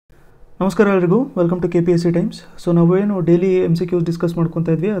ನಮಸ್ಕಾರ ಎಲ್ಲರಿಗೂ welcome to KPSC times. So ನಾವೇನು ಡೈಲಿ MCQs ಡಿಸ್ಕಸ್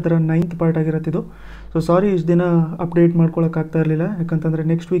ಮಾಡ್ಕೊತಾ ಇದ್ವಿ, ಅದರ 9th ಪಾರ್ಟ್ ಆಗಿರತ್ತಿದ್ದು. ಸೊ ಸಾರಿ ಇಷ್ಟು ದಿನ ಅಪ್ಡೇಟ್ ಮಾಡ್ಕೊಳ್ಳೋಕ್ಕಾಗ್ತಾ ಇರಲಿಲ್ಲ, ಯಾಕಂತಂದರೆ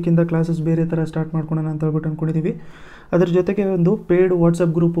ನೆಕ್ಸ್ಟ್ ವೀಕಿಂದ ಕ್ಲಾಸಸ್ ಬೇರೆ ಥರ ಸ್ಟಾರ್ಟ್ ಮಾಡ್ಕೊಳ್ಳೋಣ ಅಂತ ಹೇಳ್ಬಿಟ್ಟು ಅಂದ್ಕೊಂಡಿದ್ದೀವಿ. ಅದ್ರ ಜೊತೆಗೆ ಒಂದು ಪೇಯ್ಡ್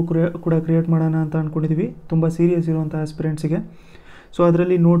ವಾಟ್ಸಪ್ ಗ್ರೂಪು ಕೂಡ ಕ್ರಿಯೇಟ್ ಮಾಡೋಣ ಅಂತ ಅಂದ್ಕೊಂಡಿದ್ದೀವಿ, ತುಂಬ ಸೀರಿಯಸ್ ಇರುವಂಥ ಆಸ್ಪಿರೆಂಟ್ಸಿಗೆ. ಸೊ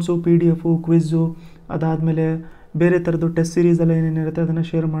ಅದರಲ್ಲಿ ನೋಟ್ಸು, PDF, ಕ್ವಿಝು, ಅದಾದಮೇಲೆ ಬೇರೆ ಥರದ್ದು ಟೆಸ್ಟ್ ಸೀರೀಸ್ ಎಲ್ಲ ಏನೇನಿರುತ್ತೆ ಅದನ್ನು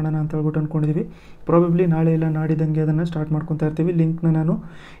ಶೇರ್ ಮಾಡೋಣ ಅಂತ ಹೇಳ್ಬಿಟ್ಟು ಅಂದ್ಕೊಂಡಿದ್ದೀವಿ. ಪ್ರಾಬಬ್ಲಿ ನಾಳೆ ಇಲ್ಲ ನಾಡಿದ್ದಂಗೆ ಅದನ್ನು ಸ್ಟಾರ್ಟ್ ಮಾಡ್ಕೊತಾ ಇರ್ತೀವಿ. ಲಿಂಕ್ನ ನಾನು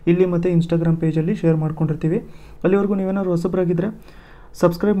ಇಲ್ಲಿ ಮತ್ತು ಇನ್ಸ್ಟಾಗ್ರಾಮ್ ಪೇಜಲ್ಲಿ ಶೇರ್ ಮಾಡ್ಕೊಂಡಿರ್ತೀವಿ. ಅಲ್ಲಿವರೆಗೂ ನೀವೇನಾದ್ರು ಹೊಸಬ್ರಾಗಿದ್ದರೆ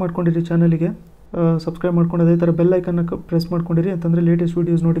ಸಬ್ಸ್ಕ್ರೈಬ್ ಮಾಡ್ಕೊಂಡಿರಿ ಚಾನಲಿಗೆ. ಸಬ್ಸ್ಕ್ರೈಬ್ ಮಾಡ್ಕೊಂಡು ಅದೇ ಥರ ಬೆಲ್ ಐಕನ್ನ ಪ್ರೆಸ್ ಮಾಡ್ಕೊಂಡಿರಿ, ಅಂತಂದರೆ ಲೇಟೆಸ್ಟ್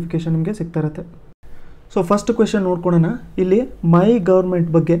ವೀಡಿಯೋಸ್ ನೋಟಿಫಿಕೇಷನ್ ನಿಮಗೆ ಸಿಗ್ತಾ ಇರುತ್ತೆ. ಸೊ ಫಸ್ಟ್ ಕ್ವೆಶನ್ ನೋಡ್ಕೊಳ್ಳೋಣ. ಇಲ್ಲಿ ಮೈ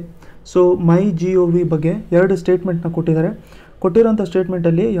ಗೌರ್ಮೆಂಟ್ ಬಗ್ಗೆ, ಸೊ ಮೈ GOV ಬಗ್ಗೆ 2 ಸ್ಟೇಟ್ಮೆಂಟ್ನ ಕೊಟ್ಟಿದ್ದಾರೆ. ಕೊಟ್ಟಿರೋಂಥ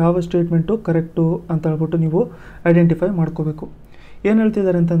ಸ್ಟೇಟ್ಮೆಂಟಲ್ಲಿ ಯಾವ ಸ್ಟೇಟ್ಮೆಂಟು ಕರೆಕ್ಟು ಅಂತ ಹೇಳ್ಬಿಟ್ಟು ನೀವು ಐಡೆಂಟಿಫೈ ಮಾಡ್ಕೋಬೇಕು. ಏನು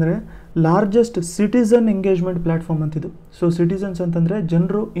ಹೇಳ್ತಿದ್ದಾರೆ ಅಂತಂದರೆ, largest citizen engagement platform ಅಂತಿದ್ದು. So citizens ಅಂತಂದರೆ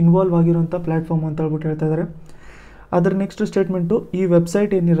ಜನರು ಇನ್ವಾಲ್ವ್ ಆಗಿರೋಂಥ ಪ್ಲ್ಯಾಟ್ಫಾರ್ಮ್ ಅಂತ ಹೇಳ್ಬಿಟ್ಟು ಹೇಳ್ತಾ ಇದ್ದಾರೆ. ಅದರ ನೆಕ್ಸ್ಟ್ ಸ್ಟೇಟ್ಮೆಂಟು, ಈ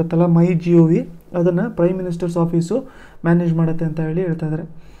ವೆಬ್ಸೈಟ್ ಏನಿರುತ್ತಲ್ಲ ಮೈ GOV, ಅದನ್ನು ಪ್ರೈಮ್ ಮಿನಿಸ್ಟರ್ಸ್ ಆಫೀಸು ಮ್ಯಾನೇಜ್ ಮಾಡುತ್ತೆ ಅಂತ ಹೇಳಿ ಹೇಳ್ತಾ ಇದ್ದಾರೆ.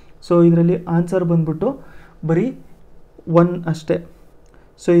 ಸೊ ಇದರಲ್ಲಿ ಆನ್ಸರ್ ಬಂದ್ಬಿಟ್ಟು ಬರೀ 1 ಅಷ್ಟೇ.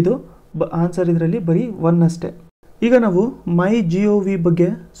 ಸೊ ಇದು ಆನ್ಸರ್ ಇದರಲ್ಲಿ ಬರೀ 1 ಅಷ್ಟೇ. ಈಗ ನಾವು ಮೈ GOV ಬಗ್ಗೆ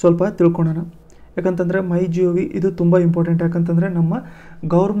ಸ್ವಲ್ಪ ತಿಳ್ಕೊಳ್ಳೋಣ. ಯಾಕಂತಂದರೆ ಮೈ GOV ಇದು ತುಂಬ ಇಂಪಾರ್ಟೆಂಟ್. ಯಾಕಂತಂದರೆ ನಮ್ಮ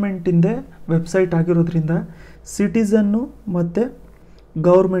ಗೌರ್ಮೆಂಟಿಂದೇ ವೆಬ್ಸೈಟ್ ಆಗಿರೋದ್ರಿಂದ ಸಿಟಿಸನ್ನು ಮತ್ತು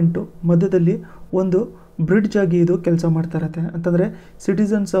ಗೌರ್ಮೆಂಟು ಮಧ್ಯದಲ್ಲಿ ಒಂದು ಬ್ರಿಡ್ಜ್ ಆಗಿ ಇದು ಕೆಲಸ ಮಾಡ್ತಾ ಇರುತ್ತೆ. ಅಂತಂದರೆ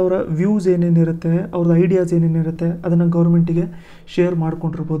ಸಿಟಿಸನ್ಸ್ ಅವರ ವ್ಯೂಸ್ ಏನೇನಿರುತ್ತೆ, ಅವ್ರದ್ದು ಐಡಿಯಾಸ್ ಏನೇನಿರುತ್ತೆ ಅದನ್ನು ಗೌರ್ಮೆಂಟಿಗೆ ಶೇರ್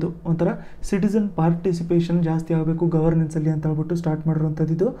ಮಾಡ್ಕೊಂಡಿರ್ಬೋದು. ಒಂಥರ ಸಿಟಿಸನ್ ಪಾರ್ಟಿಸಿಪೇಷನ್ ಜಾಸ್ತಿ ಆಗಬೇಕು ಗವರ್ನೆನ್ಸಲ್ಲಿ ಅಂತ ಹೇಳ್ಬಿಟ್ಟು ಸ್ಟಾರ್ಟ್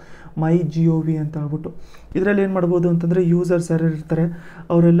ಮಾಡಿರೋಂಥದ್ದು ಇದು ಮೈ GOV ಅಂತ ಹೇಳ್ಬಿಟ್ಟು. ಇದರಲ್ಲಿ ಏನು ಮಾಡ್ಬೋದು ಅಂತಂದರೆ, ಯೂಸರ್ಸ್ ಯಾರು ಇರ್ತಾರೆ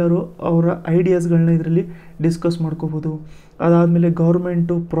ಅವರೆಲ್ಲರೂ ಅವರ ಐಡಿಯಾಸ್ಗಳನ್ನ ಇದರಲ್ಲಿ ಡಿಸ್ಕಸ್ ಮಾಡ್ಕೋಬೋದು. ಅದಾದಮೇಲೆ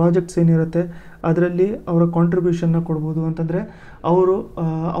ಗೌರ್ಮೆಂಟು ಪ್ರಾಜೆಕ್ಟ್ಸ್ ಏನಿರುತ್ತೆ ಅದರಲ್ಲಿ ಅವರ ಕಾಂಟ್ರಿಬ್ಯೂಷನ್ನ ಕೊಡ್ಬೋದು. ಅಂತಂದರೆ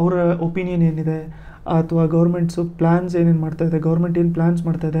ಅವರ ಒಪಿನಿಯನ್ ಏನಿದೆ ಅಥವಾ ಗೌರ್ಮೆಂಟ್ಸು ಪ್ಲ್ಯಾನ್ಸ್ ಏನೇನು ಮಾಡ್ತಾಯಿದೆ, ಗೌರ್ಮೆಂಟ್ ಏನು ಪ್ಲ್ಯಾನ್ಸ್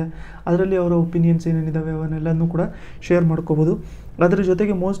ಮಾಡ್ತಾಯಿದೆ ಅದರಲ್ಲಿ ಅವರ ಒಪಿನಿಯನ್ಸ್ ಏನೇನಿದ್ದಾವೆ ಅವನ್ನೆಲ್ಲನೂ ಕೂಡ ಶೇರ್ ಮಾಡ್ಕೋಬೋದು. ಅದರ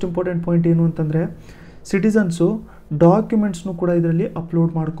ಜೊತೆಗೆ ಮೋಸ್ಟ್ ಇಂಪಾರ್ಟೆಂಟ್ ಪಾಯಿಂಟ್ ಏನು ಅಂತಂದರೆ, ಸಿಟಿಸನ್ಸು ಡಾಕ್ಯುಮೆಂಟ್ಸ್ನು ಕೂಡ ಇದರಲ್ಲಿ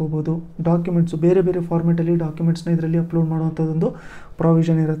ಅಪ್ಲೋಡ್ ಮಾಡ್ಕೋಬೋದು. ಡಾಕ್ಯುಮೆಂಟ್ಸು ಬೇರೆ ಬೇರೆ ಫಾರ್ಮೆಟಲ್ಲಿ ಡಾಕ್ಯುಮೆಂಟ್ಸ್ನ ಇದರಲ್ಲಿ ಅಪ್ಲೋಡ್ ಮಾಡುವಂಥದ್ದೊಂದು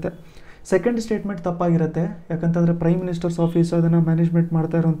ಪ್ರಾವಿಷನ್ ಇರುತ್ತೆ. Second statement ತಪ್ಪಾಗಿರುತ್ತೆ. ಯಾಕಂತಂದರೆ ಪ್ರೈಮ್ ಮಿನಿಸ್ಟರ್ಸ್ ಆಫೀಸ್ ಅದನ್ನು ಮ್ಯಾನೇಜ್ಮೆಂಟ್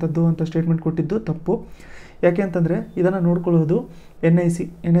ಮಾಡ್ತಾ ಇರೋವಂಥದ್ದು ಅಂತ ಸ್ಟೇಟ್ಮೆಂಟ್ ಕೊಟ್ಟಿದ್ದು ತಪ್ಪು. ಯಾಕೆ ಅಂತಂದರೆ ಇದನ್ನು ನೋಡ್ಕೊಳ್ಳೋದು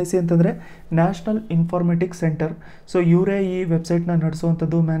NIC ಅಂತಂದರೆ ನ್ಯಾಷನಲ್ ಇನ್ಫಾರ್ಮೆಟಿಕ್ಸ್ ಸೆಂಟರ್. ಸೊ ಇವರೇ ಈ ವೆಬ್ಸೈಟ್ನ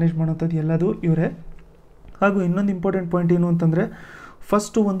ನಡೆಸೋವಂಥದ್ದು, ಮ್ಯಾನೇಜ್ ಮಾಡೋವಂಥದ್ದು ಎಲ್ಲದೂ ಇವರೇ. ಹಾಗೂ ಇನ್ನೊಂದು ಇಂಪಾರ್ಟೆಂಟ್ ಪಾಯಿಂಟ್ ಏನು ಅಂತಂದರೆ,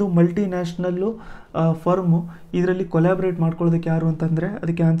 ಫಸ್ಟು ಒಂದು ಮಲ್ಟಿ ನ್ಯಾಷನಲ್ಲು ಫರ್ಮು ಇದರಲ್ಲಿ ಕೊಲ್ಯಾಬ್ರೇಟ್ ಮಾಡ್ಕೊಳ್ಳೋದಕ್ಕೆ ಯಾರು ಅಂತಂದರೆ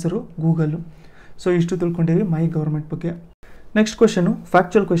ಅದಕ್ಕೆ ಆನ್ಸರು ಗೂಗಲ್ಲು. ಸೊ ಇಷ್ಟು ತಿಳ್ಕೊಂಡಿರಿ ಮೈ ಗೌರ್ಮೆಂಟ್ ಬಗ್ಗೆ. ನೆಕ್ಸ್ಟ್ ಕ್ವೆಶನು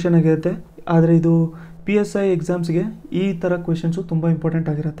ಫ್ಯಾಕ್ಚುಯಲ್ ಕ್ವೆಶನ್ ಆಗಿರುತ್ತೆ. ಆದರೆ ಇದು PSI ಎಕ್ಸಾಮ್ಸ್ಗೆ ಈ ಥರ ಕ್ವೆಶನ್ಸು ತುಂಬ ಇಂಪಾರ್ಟೆಂಟ್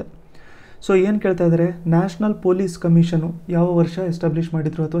ಆಗಿರುತ್ತೆ. ಸೊ ಏನು ಕೇಳ್ತಾ ಇದ್ದಾರೆ, ನ್ಯಾಷನಲ್ ಪೊಲೀಸ್ ಕಮಿಷನು ಯಾವ ವರ್ಷ ಎಸ್ಟಾಬ್ಲಿಷ್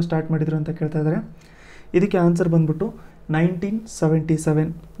ಮಾಡಿದ್ರು ಅಥವಾ ಸ್ಟಾರ್ಟ್ ಮಾಡಿದ್ರು ಅಂತ ಕೇಳ್ತಾ ಇದ್ದಾರೆ. ಇದಕ್ಕೆ ಆನ್ಸರ್ ಬಂದ್ಬಿಟ್ಟು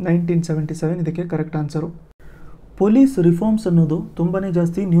 1977 ಇದಕ್ಕೆ ಕರೆಕ್ಟ್ ಆನ್ಸರು. ಪೊಲೀಸ್ ರಿಫಾರ್ಮ್ಸ್ ಅನ್ನೋದು ತುಂಬಾ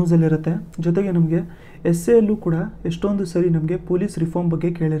ಜಾಸ್ತಿ ನ್ಯೂಸಲ್ಲಿರುತ್ತೆ. ಜೊತೆಗೆ ನಮಗೆ SAಯಲ್ಲೂ ಕೂಡ ಎಷ್ಟೊಂದು ಸರಿ ನಮಗೆ ಪೊಲೀಸ್ ರಿಫಾರ್ಮ್ ಬಗ್ಗೆ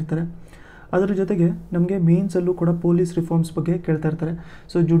ಕೇಳಿರ್ತಾರೆ. ಅದರ ಜೊತೆಗೆ ನಮಗೆ ಮೇನ್ಸಲ್ಲೂ ಕೂಡ ಪೊಲೀಸ್ ರಿಫಾರ್ಮ್ಸ್ ಬಗ್ಗೆ ಕೇಳ್ತಾ ಇರ್ತಾರೆ.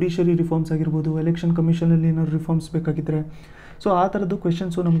 ಸೊ ಜುಡಿಷರಿ ರಿಫಾರ್ಮ್ಸ್ ಆಗಿರ್ಬೋದು, ಎಲೆಕ್ಷನ್ ಕಮಿಷನಲ್ಲಿ ಏನಾದ್ರು ರಿಫಾರ್ಮ್ಸ್ ಬೇಕಾಗಿದ್ದರೆ, ಸೊ ಆ ಥರದ್ದು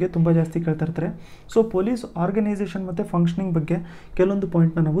ಕ್ವೆಶನ್ಸು ನಮಗೆ ತುಂಬ ಜಾಸ್ತಿ ಕೇಳ್ತಾ ಇರ್ತಾರೆ. ಸೊ ಪೊಲೀಸ್ ಆರ್ಗನೈಸೇಷನ್ ಮತ್ತು ಫಂಕ್ಷನಿಂಗ್ ಬಗ್ಗೆ ಕೆಲವೊಂದು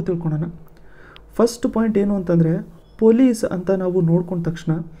ಪಾಯಿಂಟ್ನ ನಾವು ತಿಳ್ಕೊಳ್ಳೋಣ. ಫಸ್ಟ್ ಪಾಯಿಂಟ್ ಏನು ಅಂತಂದರೆ, ಪೊಲೀಸ್ ಅಂತ ನಾವು ನೋಡ್ಕೊಂಡ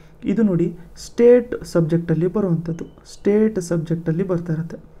ತಕ್ಷಣ ಇದು ನೋಡಿ ಸ್ಟೇಟ್ ಸಬ್ಜೆಕ್ಟಲ್ಲಿ ಬರುವಂಥದ್ದು, ಸ್ಟೇಟ್ ಸಬ್ಜೆಕ್ಟಲ್ಲಿ ಬರ್ತಾ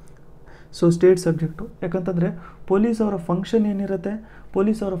ಇರುತ್ತೆ. ಸೊ ಸ್ಟೇಟ್ ಸಬ್ಜೆಕ್ಟು ಯಾಕಂತಂದರೆ ಪೊಲೀಸ್ ಅವರ ಫಂಕ್ಷನ್ ಏನಿರುತ್ತೆ,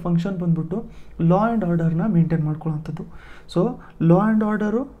 ಪೊಲೀಸ್ ಅವರ ಫಂಕ್ಷನ್ ಬಂದ್ಬಿಟ್ಟು ಲಾ ಆ್ಯಂಡ್ ಆರ್ಡರ್ನ maintain ಮಾಡ್ಕೊಳ್ಳೋವಂಥದ್ದು. So law and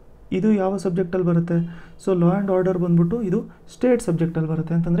order ಇದು ಯಾವ ಸಬ್ಜೆಕ್ಟಲ್ಲಿ ಬರುತ್ತೆ, ಸೊ ಲಾ ಆ್ಯಂಡ್ ಆರ್ಡರ್ ಬಂದ್ಬಿಟ್ಟು ಇದು ಸ್ಟೇಟ್ ಸಬ್ಜೆಕ್ಟಲ್ಲಿ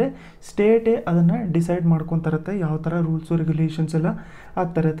ಬರುತ್ತೆ. ಅಂತಂದರೆ ಸ್ಟೇಟೇ ಅದನ್ನು ಡಿಸೈಡ್ ಮಾಡ್ಕೊತಾ ಯಾವ ಥರ ರೂಲ್ಸು ರೆಗ್ಯುಲೇಷನ್ಸ್ ಎಲ್ಲ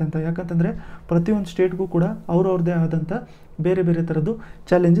ಆಗ್ತಾ ಇರುತ್ತೆ ಅಂತ. ಯಾಕಂತಂದರೆ ಪ್ರತಿಯೊಂದು ಸ್ಟೇಟ್ಗೂ ಕೂಡ ಅವ್ರವ್ರದ್ದೇ ಆದಂಥ ಬೇರೆ ಬೇರೆ ಥರದ್ದು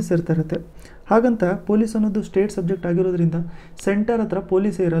ಚಾಲೆಂಜಸ್ ಇರ್ತಾ ಇರುತ್ತೆ. ಹಾಗಂತ ಪೊಲೀಸ್ ಅನ್ನೋದು ಸ್ಟೇಟ್ ಸಬ್ಜೆಕ್ಟ್ ಆಗಿರೋದ್ರಿಂದ ಸೆಂಟರ್ ಹತ್ರ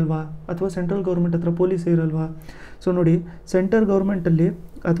ಪೊಲೀಸೇ ಇರಲ್ವಾ ಅಥವಾ ಸೆಂಟ್ರಲ್ ಗೌರ್ಮೆಂಟ್ ಹತ್ರ ಪೊಲೀಸೇ ಇರಲ್ವಾ? ಸೊ ನೋಡಿ, ಸೆಂಟರ್ ಗೌರ್ಮೆಂಟಲ್ಲಿ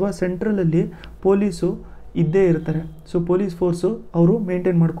ಅಥವಾ ಸೆಂಟ್ರಲಲ್ಲಿ ಪೊಲೀಸು ಇದ್ದೇ ಇರ್ತಾರೆ. ಸೊ ಪೊಲೀಸ್ ಫೋರ್ಸು ಅವರು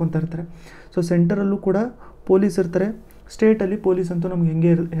ಮೇಂಟೈನ್ ಮಾಡ್ಕೊತಾ ಇರ್ತಾರೆ. ಸೊ ಸೆಂಟರಲ್ಲೂ ಕೂಡ ಪೊಲೀಸ್ ಇರ್ತಾರೆ, ಸ್ಟೇಟಲ್ಲಿ ಪೊಲೀಸ್ ಅಂತೂ ನಮ್ಗೆ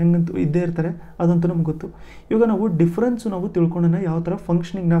ಹೆಂಗಂತೂ ಇದ್ದೇ ಇರ್ತಾರೆ, ಅದಂತೂ ನಮ್ಗೆ ಗೊತ್ತು. ಇವಾಗ ನಾವು ಡಿಫ್ರೆನ್ಸು ನಾವು ತಿಳ್ಕೊಳ್ಳೋಣ ಯಾವ ಥರ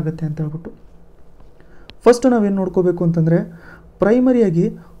ಫಂಕ್ಷನಿಂಗ್ ಆಗುತ್ತೆ ಅಂತ ಹೇಳ್ಬಿಟ್ಟು. ಫಸ್ಟ್ ನಾವೇನು ನೋಡ್ಕೋಬೇಕು ಅಂತಂದರೆ, ಪ್ರೈಮರಿಯಾಗಿ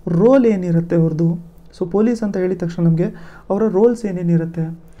ರೋಲ್ ಏನಿರುತ್ತೆ ಅವ್ರದ್ದು. ಸೊ ಪೊಲೀಸ್ ಅಂತ ಹೇಳಿದ ತಕ್ಷಣ ನಮಗೆ ಅವರ ರೋಲ್ಸ್ ಏನೇನಿರುತ್ತೆ.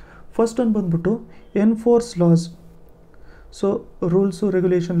 ಫಸ್ಟ್ ಒಂದು ಬಂದ್ಬಿಟ್ಟು enforce loss. So rules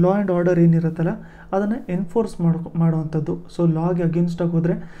regulation law and order ಏನಿರುತ್ತಲ್ಲ ಅದನ್ನು ಎನ್ಫೋರ್ಸ್ ಮಾಡೋವಂಥದ್ದು. ಸೊ ಲಾಗೆ ಅಗೇನ್ಸ್ಟಾಗಿ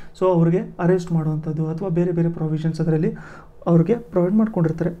ಹೋದರೆ ಸೊ ಅವ್ರಿಗೆ ಅರೆಸ್ಟ್ ಮಾಡುವಂಥದ್ದು ಅಥವಾ ಬೇರೆ ಬೇರೆ ಪ್ರೊವಿಷನ್ಸ್ ಅದರಲ್ಲಿ ಅವ್ರಿಗೆ ಪ್ರೊವೈಡ್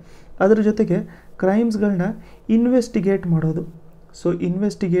ಮಾಡ್ಕೊಂಡಿರ್ತಾರೆ. ಅದರ ಜೊತೆಗೆ ಕ್ರೈಮ್ಸ್ಗಳನ್ನ ಇನ್ವೆಸ್ಟಿಗೇಟ್ ಮಾಡೋದು. ಸೊ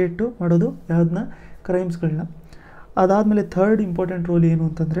ಇನ್ವೆಸ್ಟಿಗೇಟ್ ಮಾಡೋದು ಯಾವುದನ್ನ, ಕ್ರೈಮ್ಸ್ಗಳನ್ನ. ಅದಾದಮೇಲೆ ಥರ್ಡ್ ಇಂಪಾರ್ಟೆಂಟ್ ರೋಲ್ ಏನು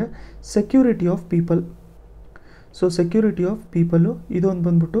ಅಂತಂದರೆ security of people. So security of people ಇದೊಂದು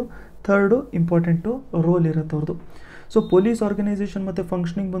ಬಂದ್ಬಿಟ್ಟು ಥರ್ಡು ಇಂಪಾರ್ಟೆಂಟು ರೋಲ್ ಇರುತ್ತೆ ಅವ್ರದ್ದು. ಸೊ ಪೊಲೀಸ್ ಆರ್ಗನೈಸೇಷನ್ ಮತ್ತು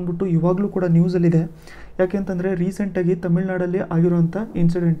ಫಂಕ್ಷನಿಂಗ್ ಬಂದ್ಬಿಟ್ಟು ಇವಾಗಲೂ ಕೂಡ ನ್ಯೂಸಲ್ಲಿದೆ. ಯಾಕೆಂತಂದರೆ ರೀಸೆಂಟಾಗಿ ತಮಿಳ್ನಾಡಲ್ಲಿ ಆಗಿರುವಂಥ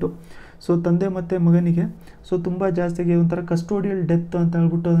ಇನ್ಸಿಡೆಂಟು. ಸೊ ತಂದೆ ಮತ್ತು ಮಗನಿಗೆ ಸೊ ತುಂಬ ಜಾಸ್ತಿಗೆ ಒಂಥರ ಕಸ್ಟೋಡಿಯಲ್ ಡೆತ್ ಅಂತ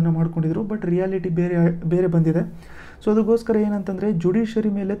ಹೇಳ್ಬಿಟ್ಟು ಅದನ್ನು ಮಾಡ್ಕೊಂಡಿದ್ರು. ಬಟ್ ರಿಯಾಲಿಟಿ ಬೇರೆ ಬಂದಿದೆ. ಸೊ ಅದಕ್ಕೋಸ್ಕರ ಏನಂತಂದರೆ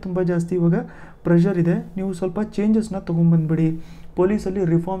ಜುಡಿಷರಿ ಮೇಲೆ ತುಂಬ ಜಾಸ್ತಿ ಇವಾಗ ಪ್ರೆಷರ್ ಇದೆ. ನೀವು ಸ್ವಲ್ಪ ಚೇಂಜಸ್ನ ತೊಗೊಂಬಂದ್ಬಿಡಿ, ಪೊಲೀಸಲ್ಲಿ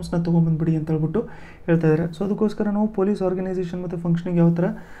ರಿಫಾರ್ಮ್ಸ್ನ ತೊಗೊಂಬಂದ್ಬಿಡಿ ಅಂತ ಹೇಳ್ಬಿಟ್ಟು ಹೇಳ್ತಾ ಇದ್ದಾರೆ. ಸೊ ಅದಕ್ಕೋಸ್ಕರ ನಾವು ಪೊಲೀಸ್ ಆರ್ಗನೈಸೇಷನ್ ಮತ್ತು ಫಂಕ್ಷನಿಂಗ್ ಯಾವ ಥರ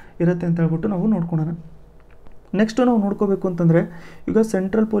ಇರುತ್ತೆ ಅಂತ ಹೇಳ್ಬಿಟ್ಟು ನಾವು ನೋಡ್ಕೊಳ್ಳೋಣ. ನೆಕ್ಸ್ಟು ನಾವು ನೋಡ್ಕೋಬೇಕು ಅಂತಂದರೆ ಈಗ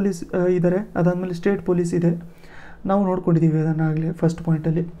ಸೆಂಟ್ರಲ್ ಪೊಲೀಸ್ ಇದ್ದಾರೆ, ಅದಾದಮೇಲೆ ಸ್ಟೇಟ್ ಪೊಲೀಸ್ ಇದೆ. ನಾವು ನೋಡ್ಕೊಂಡಿದ್ದೀವಿ ಅದನ್ನು ಆಗಲೇ ಫಸ್ಟ್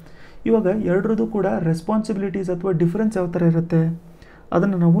ಪಾಯಿಂಟಲ್ಲಿ. ಇವಾಗ ಎರಡರದ್ದು ಕೂಡ ರೆಸ್ಪಾನ್ಸಿಬಿಲಿಟೀಸ್ ಅಥವಾ ಡಿಫ್ರೆನ್ಸ್ ಯಾವ ಥರ ಇರುತ್ತೆ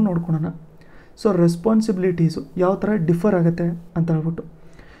ಅದನ್ನು ನಾವು ನೋಡ್ಕೊಳ್ಳೋಣ. ಸೊ ರೆಸ್ಪಾನ್ಸಿಬಿಲಿಟೀಸು ಯಾವ ಥರ ಡಿಫರ್ ಆಗುತ್ತೆ ಅಂತ ಹೇಳ್ಬಿಟ್ಟು,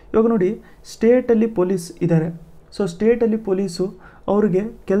 ಇವಾಗ ನೋಡಿ ಸ್ಟೇಟಲ್ಲಿ ಪೊಲೀಸ್ ಇದ್ದಾರೆ. ಸೊ ಸ್ಟೇಟಲ್ಲಿ ಪೊಲೀಸು ಅವ್ರಿಗೆ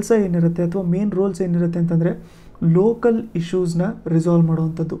ಕೆಲಸ ಏನಿರುತ್ತೆ ಅಥವಾ ಮೇನ್ ರೋಲ್ಸ್ ಏನಿರುತ್ತೆ ಅಂತಂದರೆ ಲೋಕಲ್ ಇಶ್ಯೂಸ್ನ ರಿಸಾಲ್ವ್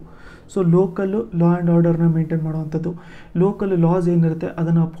ಮಾಡುವಂಥದ್ದು. ಸೊ ಲೋಕಲ್ಲು ಲಾ ಆ್ಯಂಡ್ ಆರ್ಡರ್ನ ಮೇಂಟೈನ್ ಮಾಡುವಂಥದ್ದು, ಲೋಕಲ್ ಲಾಸ್ ಏನಿರುತ್ತೆ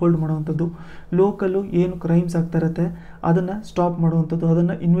ಅದನ್ನು ಅಪ್ಹೋಲ್ಡ್ ಮಾಡುವಂಥದ್ದು, ಲೋಕಲ್ಲು ಏನು ಕ್ರೈಮ್ಸ್ ಆಗ್ತಾ ಇರುತ್ತೆ ಅದನ್ನು ಸ್ಟಾಪ್ ಮಾಡುವಂಥದ್ದು,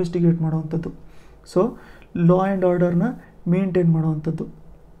 ಅದನ್ನು ಇನ್ವೆಸ್ಟಿಗೇಟ್ ಮಾಡುವಂಥದ್ದು. ಸೊ ಲಾ ಆ್ಯಂಡ್ ಆರ್ಡರ್ನ ಮೇಂಟೈನ್ ಮಾಡುವಂಥದ್ದು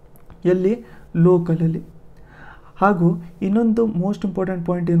ಎಲ್ಲಿ, ಲೋಕಲಲ್ಲಿ. ಹಾಗೂ ಇನ್ನೊಂದು ಮೋಸ್ಟ್ ಇಂಪಾರ್ಟೆಂಟ್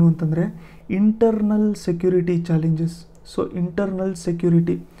ಪಾಯಿಂಟ್ ಏನು ಅಂತಂದರೆ internal security challenges. So internal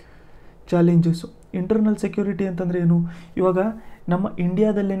security challenges. Internal security ಅಂತಂದರೆ ಏನು, ಇವಾಗ ನಮ್ಮ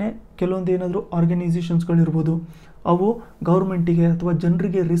ಇಂಡಿಯಾದಲ್ಲೇ ಕೆಲವೊಂದು ಏನಾದರೂ ಆರ್ಗನೈಸೇಷನ್ಸ್ಗಳಿರ್ಬೋದು, ಅವು ಗೌರ್ಮೆಂಟಿಗೆ ಅಥವಾ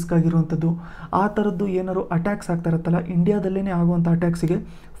ಜನರಿಗೆ ರಿಸ್ಕ್ ಆಗಿರುವಂಥದ್ದು, ಆ ಥರದ್ದು ಏನಾದ್ರು ಅಟ್ಯಾಕ್ಸ್ ಆಗ್ತಾ ಇರುತ್ತಲ್ಲ, ಇಂಡಿಯಾದಲ್ಲೇ ಆಗುವಂಥ ಅಟ್ಯಾಕ್ಸಿಗೆ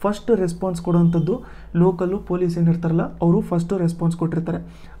ಫಸ್ಟ್ ರೆಸ್ಪಾನ್ಸ್ ಕೊಡುವಂಥದ್ದು ಲೋಕಲ್ಲು ಪೊಲೀಸ್ ಏನಿರ್ತಾರಲ್ಲ ಅವರು ಫಸ್ಟು ರೆಸ್ಪಾನ್ಸ್ ಕೊಟ್ಟಿರ್ತಾರೆ.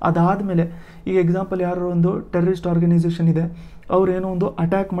 ಅದಾದಮೇಲೆ ಈಗ ಎಕ್ಸಾಂಪಲ್ ಯಾರೋ ಒಂದು ಟೆರರಿಸ್ಟ್ ಆರ್ಗನೈಸೇಷನ್ ಇದೆ, ಅವರೇನೋ ಒಂದು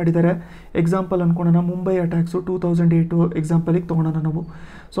ಅಟ್ಯಾಕ್ ಮಾಡಿದ್ದಾರೆ. ಎಕ್ಸಾಂಪಲ್ ಅಂದ್ಕೊಳ್ಳೋಣ, ಮುಂಬೈ ಅಟ್ಯಾಕ್ಸು 2008 ಎಕ್ಸಾಂಪಲಿಗೆ ತೊಗೊಳೋಣ ನಾವು.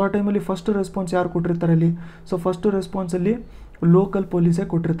 ಸೊ ಆ ಟೈಮಲ್ಲಿ ಫಸ್ಟ್ ರೆಸ್ಪಾನ್ಸ್ ಯಾರು ಕೊಟ್ಟಿರ್ತಾರೆ ಅಲ್ಲಿ, ಸೊ ಫಸ್ಟು ರೆಸ್ಪಾನ್ಸಲ್ಲಿ ಲೋಕಲ್ ಪೊಲೀಸೇ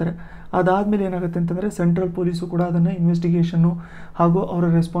ಕೊಟ್ಟಿರ್ತಾರೆ. ಅದಾದಮೇಲೆ ಏನಾಗುತ್ತೆ ಅಂತಂದರೆ ಸೆಂಟ್ರಲ್ ಪೊಲೀಸು ಕೂಡ ಅದನ್ನು ಇನ್ವೆಸ್ಟಿಗೇಷನ್ನು ಹಾಗೂ ಅವರ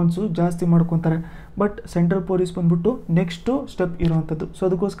ರೆಸ್ಪಾನ್ಸು ಜಾಸ್ತಿ ಮಾಡ್ಕೊತಾರೆ. ಬಟ್ ಸೆಂಟ್ರಲ್ ಪೊಲೀಸ್ ಬಂದ್ಬಿಟ್ಟು ನೆಕ್ಸ್ಟು ಸ್ಟೆಪ್ ಇರುವಂಥದ್ದು. ಸೊ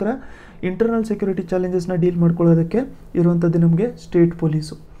ಅದಕ್ಕೋಸ್ಕರ ಇಂಟರ್ನಲ್ ಸೆಕ್ಯೂರಿಟಿ ಚಾಲೆಂಜಸ್ನ ಡೀಲ್ ಮಾಡ್ಕೊಳ್ಳೋದಕ್ಕೆ ಇರುವಂಥದ್ದು ನಮಗೆ ಸ್ಟೇಟ್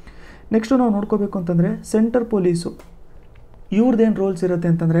ಪೊಲೀಸು. ನೆಕ್ಸ್ಟು ನಾವು ನೋಡ್ಕೋಬೇಕು ಅಂತಂದರೆ ಸೆಂಟ್ರಲ್ ಪೊಲೀಸು ಇವ್ರದ್ದೇನು ರೋಲ್ಸ್ ಇರುತ್ತೆ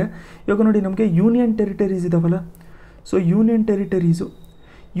ಅಂತಂದರೆ, ಇವಾಗ ನೋಡಿ ನಮಗೆ ಯೂನಿಯನ್ ಟೆರಿಟರೀಸ್ ಇದಾವಲ್ಲ, ಸೊ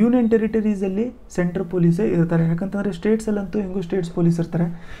ಯೂನಿಯನ್ ಟೆರಿಟರೀಸಲ್ಲಿ ಸೆಂಟ್ರಲ್ ಪೊಲೀಸೇ ಇರ್ತಾರೆ. ಯಾಕಂತಂದರೆ ಸ್ಟೇಟ್ಸಲ್ಲಂತೂ ಹೆಂಗೂ ಸ್ಟೇಟ್ಸ್ ಪೊಲೀಸ್ ಇರ್ತಾರೆ.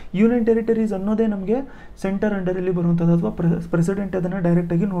 ಯೂನಿಯನ್ ಟೆರಿಟರೀಸ್ ಅನ್ನೋದೇ ನಮಗೆ ಸೆಂಟರ್ ಅಂಡರಲ್ಲಿ ಬರುವಂಥದ್ದು ಅಥವಾ ಪ್ರೆಸಿಡೆಂಟ್ ಅದನ್ನು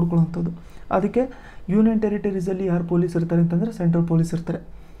ಡೈರೆಕ್ಟಾಗಿ ನೋಡ್ಕೊಳ್ಳುವಂಥದ್ದು. ಅದಕ್ಕೆ ಯೂನಿಯನ್ ಟೆರಿಟರೀಸಲ್ಲಿ ಯಾರು ಪೊಲೀಸ್ ಇರ್ತಾರೆ ಅಂತಂದರೆ ಸೆಂಟ್ರಲ್ ಪೊಲೀಸ್ ಇರ್ತಾರೆ.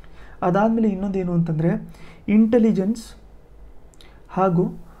 ಅದಾದಮೇಲೆ ಇನ್ನೊಂದೇನು ಅಂತಂದರೆ ಇಂಟೆಲಿಜೆನ್ಸ್ ಹಾಗೂ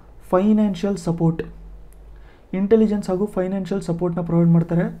ಫೈನಾನ್ಷಿಯಲ್ ಸಪೋರ್ಟ್. ಇಂಟೆಲಿಜೆನ್ಸ್ ಹಾಗೂ ಫೈನಾನ್ಷಿಯಲ್ ಸಪೋರ್ಟ್ನ ಪ್ರೊವೈಡ್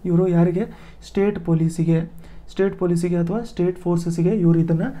ಮಾಡ್ತಾರೆ ಇವರು ಯಾರಿಗೆ, ಸ್ಟೇಟ್ ಪೊಲೀಸಿಗೆ ಅಥವಾ ಸ್ಟೇಟ್ ಫೋರ್ಸಸ್ಸಿಗೆ ಇವರು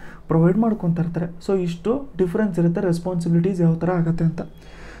ಇದನ್ನು ಪ್ರೊವೈಡ್ ಮಾಡ್ಕೊತಾ ಇರ್ತಾರೆ. ಸೊ ಇಷ್ಟು ಡಿಫ್ರೆನ್ಸ್ ಇರುತ್ತೆ, ರೆಸ್ಪಾನ್ಸಿಬಿಲಿಟೀಸ್ ಯಾವ ಥರ ಆಗುತ್ತೆ ಅಂತ.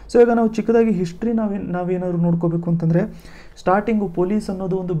 ಸೊ ಈಗ ನಾವು ಚಿಕ್ಕದಾಗಿ ಹಿಸ್ಟ್ರಿ ನಾವೇನಾದ್ರು ನೋಡ್ಕೋಬೇಕು ಅಂತಂದರೆ, ಸ್ಟಾರ್ಟಿಂಗು ಪೊಲೀಸ್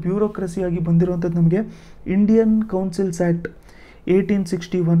ಅನ್ನೋದು ಒಂದು ಬ್ಯೂರೋಕ್ರಸಿಯಾಗಿ ಬಂದಿರುವಂಥದ್ದು ನಮಗೆ Indian councils act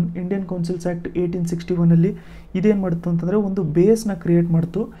 1861. Indian councils act 1861 ಇದೇನು ಮಾಡ್ತು ಅಂತಂದರೆ ಒಂದು ಬೇಸ್ನ ಕ್ರಿಯೇಟ್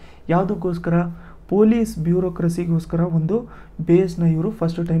ಮಾಡ್ತು. ಯಾವುದಕ್ಕೋಸ್ಕರ, ಪೊಲೀಸ್ ಬ್ಯೂರೋಕ್ರಸಿಗೋಸ್ಕರ ಒಂದು ಬೇಸ್ನ ಇವರು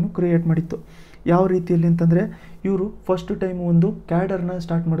ಫಸ್ಟ್ ಟೈಮು ಕ್ರಿಯೇಟ್ ಮಾಡಿತ್ತು. ಯಾವ ರೀತಿಯಲ್ಲಿ ಅಂತಂದರೆ, ಇವರು ಫಸ್ಟ್ ಟೈಮು ಒಂದು ಕ್ಯಾಡರ್ನ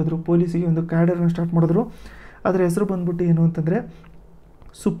ಸ್ಟಾರ್ಟ್ ಮಾಡಿದ್ರು, ಪೊಲೀಸಿಗೆ ಒಂದು ಕ್ಯಾಡರ್ನ ಸ್ಟಾರ್ಟ್ ಮಾಡಿದ್ರು. ಅದರ ಹೆಸರು ಬಂದ್ಬಿಟ್ಟು ಏನು ಅಂತಂದರೆ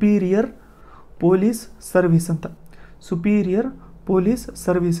ಸುಪೀರಿಯರ್ ಪೊಲೀಸ್ ಸರ್ವಿಸ್ ಅಂತ, ಸುಪೀರಿಯರ್ ಪೊಲೀಸ್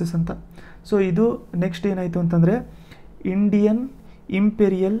ಸರ್ವಿಸಸ್ ಅಂತ. ಸೊ ಇದು ನೆಕ್ಸ್ಟ್ ಏನಾಯಿತು ಅಂತಂದರೆ ಇಂಡಿಯನ್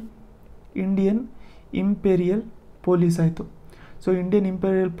ಇಂಪೀರಿಯಲ್ ಪೊಲೀಸ್ ಆಯಿತು. ಸೊ ಇಂಡಿಯನ್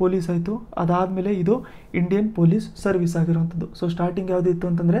ಇಂಪೀರಿಯಲ್ ಪೊಲೀಸ್ ಆಯಿತು. ಅದಾದಮೇಲೆ ಇದು ಇಂಡಿಯನ್ ಪೊಲೀಸ್ ಸರ್ವಿಸ್ ಆಗಿರುವಂಥದ್ದು. ಸೊ ಸ್ಟಾರ್ಟಿಂಗ್ ಯಾವುದಿತ್ತು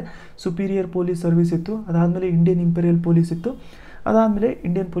ಅಂತಂದರೆ ಸುಪೀರಿಯರ್ ಪೊಲೀಸ್ ಸರ್ವಿಸ್ ಇತ್ತು, ಅದಾದಮೇಲೆ ಇಂಡಿಯನ್ ಇಂಪೀರಿಯಲ್ ಪೊಲೀಸ್ ಇತ್ತು, ಅದಾದಮೇಲೆ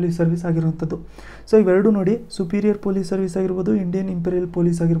ಇಂಡಿಯನ್ ಪೊಲೀಸ್ ಸರ್ವಿಸ್ ಆಗಿರುವಂಥದ್ದು. ಸೊ ಇವೆರಡು ನೋಡಿ, ಸುಪೀರಿಯರ್ ಪೊಲೀಸ್ ಸರ್ವಿಸ್ ಆಗಿರ್ಬೋದು, ಇಂಡಿಯನ್ ಇಂಪೀರಿಯಲ್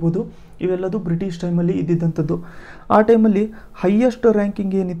ಪೊಲೀಸ್ ಆಗಿರ್ಬೋದು, ಇವೆಲ್ಲದು ಬ್ರಿಟಿಷ್ ಟೈಮಲ್ಲಿ ಇದ್ದಿದ್ದಂಥದ್ದು. ಆ ಟೈಮಲ್ಲಿ ಹೈಯೆಸ್ಟ್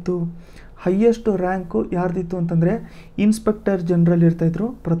ರ್ಯಾಂಕಿಂಗ್ ಏನಿತ್ತು, ಹೈಯೆಸ್ಟ್ ರ್ಯಾಂಕು ಯಾರ್ದಿತ್ತು ಅಂತಂದರೆ ಇನ್ಸ್ಪೆಕ್ಟರ್ ಜನರಲ್ ಇರ್ತಾಯಿದ್ರು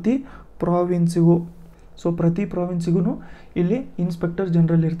ಪ್ರತಿ ಪ್ರಾವಿನ್ಸಿಗೂ. ಸೊ ಪ್ರತಿ ಪ್ರಾವಿನ್ಸಿಗೂ ಇಲ್ಲಿ ಇನ್ಸ್ಪೆಕ್ಟರ್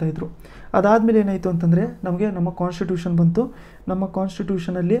ಜನರಲ್ ಇರ್ತಾಯಿದ್ರು. ಅದಾದಮೇಲೆ ಏನಾಯಿತು ಅಂತಂದರೆ ನಮಗೆ ನಮ್ಮ ಕಾನ್ಸ್ಟಿಟ್ಯೂಷನ್ ಬಂತು. ನಮ್ಮ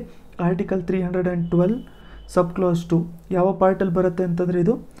ಕಾನ್ಸ್ಟಿಟ್ಯೂಷನಲ್ಲಿ ಆರ್ಟಿಕಲ್ 312 ಸಬ್ ಕ್ಲಾಸ್ 2 ಯಾವ ಪಾರ್ಟಲ್ಲಿ ಬರುತ್ತೆ ಅಂತಂದರೆ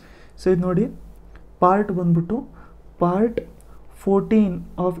ಇದು, ಸೊ ಇದು ನೋಡಿ ಪಾರ್ಟ್ ಬಂದ್ಬಿಟ್ಟು ಪಾರ್ಟ್ 14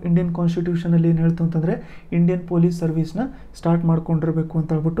 ಆಫ್ ಇಂಡಿಯನ್ ಕಾನ್ಸ್ಟಿಟ್ಯೂಷನಲ್ಲಿ ಏನು ಹೇಳ್ತು ಅಂತಂದರೆ ಇಂಡಿಯನ್ ಪೊಲೀಸ್ ಸರ್ವಿಸ್ನ ಸ್ಟಾರ್ಟ್ ಮಾಡ್ಕೊಂಡಿರಬೇಕು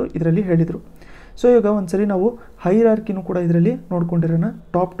ಅಂತ ಹೇಳ್ಬಿಟ್ಟು ಇದರಲ್ಲಿ ಹೇಳಿದರು. ಸೊ ಈಗ ಒಂದ್ಸರಿ ನಾವು ಹೈರಾರ್ಕಿನೂ ಕೂಡ ಇದರಲ್ಲಿ ನೋಡ್ಕೊಂಡಿರೋಣ,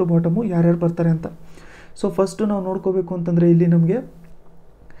 ಟಾಪ್ ಟು ಬಾಟಮು ಯಾರ್ಯಾರು ಬರ್ತಾರೆ ಅಂತ. ಸೊ ಫಸ್ಟು ನಾವು ನೋಡ್ಕೋಬೇಕು ಅಂತಂದರೆ ಇಲ್ಲಿ ನಮಗೆ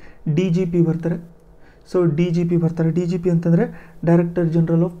DGP ಬರ್ತಾರೆ. ಸೊ ಡಿ ಜಿ ಪಿ ಬರ್ತಾರೆ. ಡಿ ಜಿ ಪಿ ಅಂತಂದರೆ ಡೈರೆಕ್ಟರ್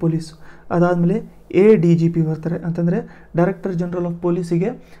ಜನರಲ್ ಆಫ್ ಪೊಲೀಸ್. ಅದಾದಮೇಲೆ ಎ ಡಿ ಜಿ ಪಿ ಬರ್ತಾರೆ ಅಂತಂದರೆ director general of ಪೊಲೀಸಿಗೆ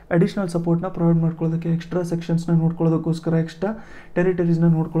additional ಸಪೋರ್ಟ್ನ provide ಮಾಡ್ಕೊಳ್ಳೋದಕ್ಕೆ, extra ಸೆಕ್ಷನ್ಸ್ನ ನೋಡ್ಕೊಳ್ಳೋದಕ್ಕೋಸ್ಕರ, extra ಟೆರಿಟರೀಸ್ನ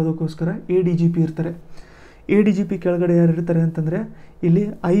ನೋಡ್ಕೊಳ್ಳೋದಕ್ಕೋಸ್ಕರ A D G P ಇರ್ತಾರೆ. ಎ ಡಿ ಜಿ ಪಿ ಕೆಳಗಡೆ ಯಾರು ಇರ್ತಾರೆ ಅಂತಂದರೆ ಇಲ್ಲಿ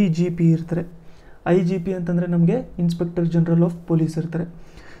ಐ ಜಿ ಪಿ ಇರ್ತಾರೆ. ಐ ಜಿ ಪಿ ಅಂತಂದರೆ ನಮಗೆ ಇನ್ಸ್ಪೆಕ್ಟರ್ ಜನರಲ್ ಆಫ್ ಪೊಲೀಸ್ ಇರ್ತಾರೆ.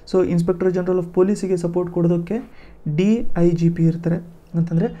 So inspector general of ಪೊಲೀಸಿಗೆ support ಕೊಡೋದಕ್ಕೆ ಡಿ ಐ ಜಿ ಪಿ ಇರ್ತಾರೆ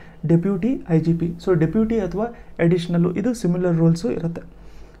ಅಂತಂದರೆ deputy I G P. So deputy ಅಥವಾ ಅಡಿಷ್ನಲ್ಲು ಇದು ಸಿಮಿಲರ್ ರೋಲ್ಸು ಇರುತ್ತೆ.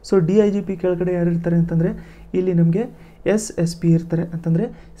 So D I G P ಕೆಳಗಡೆ ಯಾರು ಇರ್ತಾರೆ ಅಂತಂದರೆ ಇಲ್ಲಿ ನಮಗೆ ಎಸ್ ಎಸ್ ಪಿ ಇರ್ತಾರೆ ಅಂತಂದರೆ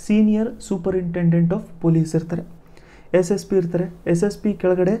ಸೀನಿಯರ್ ಸೂಪರಿಂಟೆಂಡೆಂಟ್ ಆಫ್ ಪೊಲೀಸ್ ಇರ್ತಾರೆ. ಎಸ್ ಎಸ್ ಪಿ ಇರ್ತಾರೆ. ಎಸ್ ಎಸ್ ಪಿ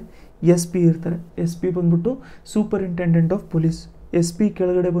ಕೆಳಗಡೆ ಎಸ್ ಪಿ ಇರ್ತಾರೆ. ಎಸ್ ಪಿ ಬಂದ್ಬಿಟ್ಟು superintendent of police. S P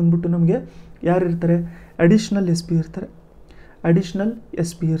ಕೆಳಗಡೆ ಬಂದ್ಬಿಟ್ಟು ನಮಗೆ ಯಾರು ಇರ್ತಾರೆ, ಅಡಿಷ್ನಲ್ ಎಸ್ ಪಿ ಇರ್ತಾರೆ. ಅಡಿಷ್ನಲ್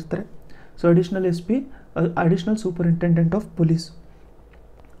ಎಸ್ ಪಿ ಇರ್ತಾರೆ. So additional S P additional superintendent of police.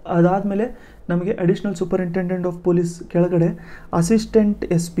 ಅದಾದಮೇಲೆ ನಮಗೆ ಅಡಿಷ್ನಲ್ ಸೂಪರಿಂಟೆಂಡೆಂಟ್ ಆಫ್ ಪೊಲೀಸ್ ಕೆಳಗಡೆ ಅಸಿಸ್ಟೆಂಟ್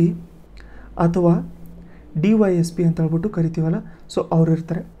ಎಸ್ ಪಿ ಅಥವಾ ಡಿ ವೈ ಎಸ್ ಪಿ ಅಂತ ಹೇಳ್ಬಿಟ್ಟು ಕರಿತೀವಲ್ಲ, ಸೊ ಅವ್ರು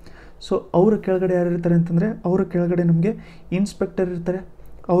ಇರ್ತಾರೆ. ಸೊ ಅವರ ಕೆಳಗಡೆ ಯಾರು ಇರ್ತಾರೆ ಅಂತಂದರೆ ಅವರ ಕೆಳಗಡೆ ನಮಗೆ ಇನ್ಸ್ಪೆಕ್ಟರ್ ಇರ್ತಾರೆ.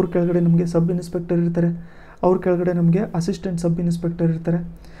 ಅವ್ರ ಕೆಳಗಡೆ ನಮಗೆ ಸಬ್ ಇನ್ಸ್ಪೆಕ್ಟರ್ ಇರ್ತಾರೆ. ಅವ್ರ ಕೆಳಗಡೆ ನಮಗೆ ಅಸಿಸ್ಟೆಂಟ್ ಸಬ್ ಇನ್ಸ್ಪೆಕ್ಟರ್ ಇರ್ತಾರೆ.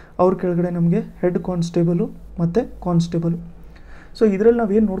 ಅವ್ರ ಕೆಳಗಡೆ ನಮಗೆ ಹೆಡ್ ಕಾನ್ಸ್ಟೇಬಲು ಮತ್ತು ಕಾನ್ಸ್ಟೇಬಲು. ಸೊ ಇದರಲ್ಲಿ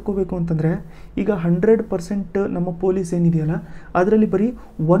ನಾವೇನು ನೋಡ್ಕೋಬೇಕು ಅಂತಂದರೆ ಈಗ 100% ನಮ್ಮ ಪೊಲೀಸ್ ಏನಿದೆಯಲ್ಲ ಅದರಲ್ಲಿ ಬರೀ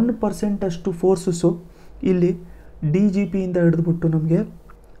 1% ಅಷ್ಟು ಫೋರ್ಸಸ್ಸು ಇಲ್ಲಿ ಡಿ ಜಿ ಪಿಯಿಂದ ಹಿಡಿದ್ಬಿಟ್ಟು ನಮಗೆ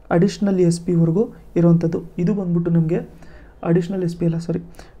ಅಡಿಷ್ನಲ್ ಎಸ್ ಪಿವರೆಗೂ ಇರುವಂಥದ್ದು. ಇದು ಬಂದ್ಬಿಟ್ಟು ನಮಗೆ ಅಡಿಷ್ನಲ್ ಎಸ್ ಪಿ ಅಲ್ಲ ಸಾರಿ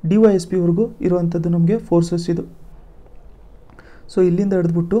ಡಿ ವೈ ಎಸ್ ಪಿವರೆಗೂ ಇರುವಂಥದ್ದು ನಮಗೆ ಫೋರ್ಸಸ್ ಇದು. ಸೊ ಇಲ್ಲಿಂದ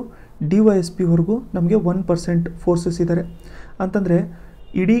ಹಿಡಿದ್ಬಿಟ್ಟು ಡಿ ವೈ ಎಸ್ ಪಿವರೆಗೂ ನಮಗೆ 1% ಫೋರ್ಸಸ್ ಇದ್ದಾರೆ ಅಂತಂದರೆ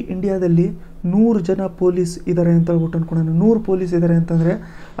ಇಡೀ ಇಂಡಿಯಾದಲ್ಲಿ 100 ಜನ ಪೊಲೀಸ್ ಇದ್ದಾರೆ ಅಂತ ಹೇಳ್ಬಿಟ್ಟು ಅಂದ್ಕೊಳ್ಳೋಣ. 100 ಪೊಲೀಸ್ ಇದ್ದಾರೆ ಅಂತಂದರೆ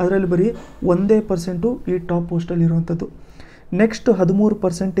ಅದರಲ್ಲಿ ಬರೀ 1% ಈ ಟಾಪ್ ಪೋಸ್ಟಲ್ಲಿ ಇರುವಂಥದ್ದು. ನೆಕ್ಸ್ಟ್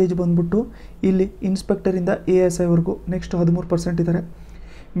 13% ಬಂದ್ಬಿಟ್ಟು ಇಲ್ಲಿ ಇನ್ಸ್ಪೆಕ್ಟರಿಂದ ಎ ಎಸ್ ಐವರೆಗೂ ನೆಕ್ಸ್ಟ್ 13% ಇದ್ದಾರೆ.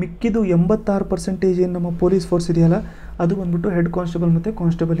 ಮಿಕ್ಕಿದು 86% ಏನು ನಮ್ಮ ಪೊಲೀಸ್ ಫೋರ್ಸ್ ಇದೆಯಲ್ಲ ಅದು ಬಂದ್ಬಿಟ್ಟು ಹೆಡ್ ಕಾನ್ಸ್ಟೇಬಲ್ ಮತ್ತು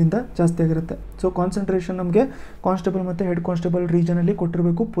ಕಾನ್ಸ್ಟೇಬಲಿಂದ ಜಾಸ್ತಿ ಆಗಿರುತ್ತೆ. ಸೊ ಕಾನ್ಸಂಟ್ರೇಷನ್ ನಮಗೆ ಕಾನ್ಸ್ಟೇಬಲ್ ಮತ್ತು ಹೆಡ್ ಕಾನ್ಸ್ಟೇಬಲ್ ರೀಜನಲ್ಲಿ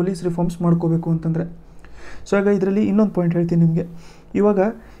ಕೊಟ್ಟಿರಬೇಕು ಪೊಲೀಸ್ ರಿಫಾರ್ಮ್ಸ್ ಮಾಡ್ಕೋಬೇಕು ಅಂತಂದರೆ. ಸೊ ಈಗ ಇದರಲ್ಲಿ ಇನ್ನೊಂದು ಪಾಯಿಂಟ್ ಹೇಳ್ತೀನಿ ನಿಮಗೆ. ಇವಾಗ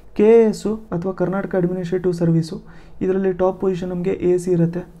ಕೆ ಎ ಎಸ್ಸು ಅಥವಾ ಕರ್ನಾಟಕ ಅಡ್ಮಿನಿಸ್ಟ್ರೇಟಿವ್ ಸರ್ವೀಸು ಇದರಲ್ಲಿ ಟಾಪ್ ಪೊಸಿಷನ್ ನಮಗೆ ಎ ಸಿ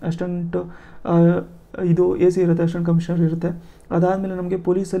ಇರುತ್ತೆ, ಅಸಿಸ್ಟೆಂಟ್ ಇದು ಎ ಸಿ ಇರುತ್ತೆ, ಅಸಿಸ್ಟೆಂಟ್ ಕಮಿಷನರ್ ಇರುತ್ತೆ. ಅದಾದಮೇಲೆ ನಮಗೆ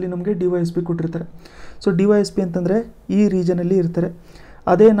ಪೊಲೀಸಲ್ಲಿ ನಮಗೆ ಡಿ ವೈ ಎಸ್ ಪಿ ಕೊಟ್ಟಿರ್ತಾರೆ. So D Y S P ಅಂತಂದರೆ ಈ ರೀಜನಲ್ಲಿ ಇರ್ತಾರೆ.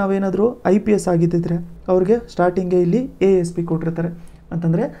 ಅದೇ ನಾವೇನಾದರೂ ಐ ಪಿ ಎಸ್ ಆಗಿದ್ದಿದ್ರೆ ಅವ್ರಿಗೆ ಸ್ಟಾರ್ಟಿಂಗೇ ಇಲ್ಲಿ ಎ ಎಸ್ ಪಿ ಕೊಟ್ಟಿರ್ತಾರೆ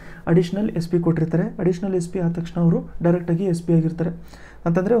ಅಂತಂದರೆ ಅಡಿಷ್ನಲ್ ಎಸ್ ಪಿ ಕೊಟ್ಟಿರ್ತಾರೆ. ಅಡಿಷ್ನಲ್ ಎಸ್ ಪಿ ಆದ ತಕ್ಷಣ ಅವರು ಡೈರೆಕ್ಟಾಗಿ ಎಸ್ ಪಿ ಆಗಿರ್ತಾರೆ.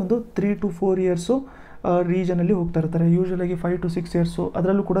 ಅಂತಂದರೆ ಒಂದು 3 to 4 ಇಯರ್ಸು ರೀಜನಲ್ಲಿ ಹೋಗ್ತಾ ಇರ್ತಾರೆ. ಯೂಶ್ವಲಾಗಿ 5 to 6 ಇಯರ್ಸು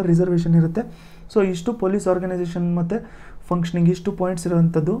ಅದರಲ್ಲೂ ಕೂಡ ರಿಸರ್ವೇಷನ್ ಇರುತ್ತೆ. ಸೊ ಇಷ್ಟು ಪೊಲೀಸ್ ಆರ್ಗನೈಸೇಷನ್ ಮತ್ತು ಫಂಕ್ಷನಿಂಗ್ ಇಷ್ಟು ಪಾಯಿಂಟ್ಸ್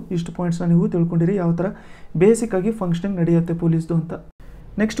ಇರೋವಂಥದ್ದು. ಇಷ್ಟು ಪಾಯಿಂಟ್ಸ್ನ ನೀವು ತಿಳ್ಕೊಂಡಿರಿ ಯಾವ ಥರ ಬೇಸಿಕ್ಕಾಗಿ ಫಂಕ್ಷನಿಂಗ್ ನಡೆಯುತ್ತೆ ಪೊಲೀಸ್ದು ಅಂತ.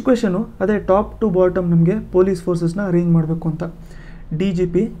 ನೆಕ್ಸ್ಟ್ ಕ್ವೆಶನು ಅದೇ ಟಾಪ್ ಟು ಬಾಟಮ್ ನಮಗೆ ಪೊಲೀಸ್ ಫೋರ್ಸಸ್ನ ಅರೇಂಜ್ ಮಾಡಬೇಕು ಅಂತ. D G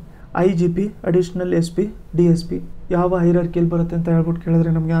P, I G P, additional S P, D S P ಯಾವ ಹೈರಾರ್ಕಿಯಲ್ಲಿ ಬರುತ್ತೆ ಅಂತ ಹೇಳ್ಬಿಟ್ಟು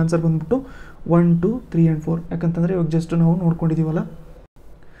ಕೇಳಿದ್ರೆ ನಮಗೆ ಆನ್ಸರ್ ಬಂದ್ಬಿಟ್ಟು 1, 2, 3 and 4. ಯಾಕಂತಂದರೆ ಇವಾಗ ಜಸ್ಟ್ ನಾವು ನೋಡ್ಕೊಂಡಿದ್ದೀವಲ್ಲ.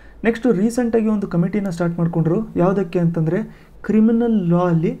 ನೆಕ್ಸ್ಟು ರೀಸೆಂಟಾಗಿ ಒಂದು ಕಮಿಟಿನ ಸ್ಟಾರ್ಟ್ ಮಾಡಿಕೊಂಡ್ರು. ಯಾವುದಕ್ಕೆ ಅಂತಂದರೆ ಕ್ರಿಮಿನಲ್ ಲಾ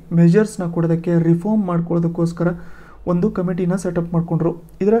ಅಲ್ಲಿ ಮೆಜರ್ಸ್ನ ಕೊಡೋದಕ್ಕೆ, ರಿಫಾರ್ಮ್ ಮಾಡ್ಕೊಳ್ಳೋದಕ್ಕೋಸ್ಕರ ಒಂದು ಕಮಿಟಿನ ಸೆಟಪ್ ಮಾಡಿಕೊಂಡ್ರು.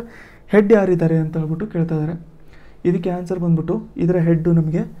 ಇದರ ಹೆಡ್ ಯಾರಿದ್ದಾರೆ ಅಂತ ಹೇಳ್ಬಿಟ್ಟು ಕೇಳ್ತಾ ಇದ್ದಾರೆ. ಇದಕ್ಕೆ ಆನ್ಸರ್ ಬಂದ್ಬಿಟ್ಟು ಇದರ ಹೆಡ್ಡು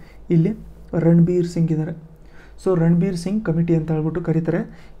ನಮಗೆ ಇಲ್ಲಿ ರಣಬೀರ್ ಸಿಂಗ್ ಇದ್ದಾರೆ. ಸೊ ರಣಬೀರ್ ಸಿಂಗ್ ಕಮಿಟಿ ಅಂತ ಹೇಳ್ಬಿಟ್ಟು ಕರೀತಾರೆ.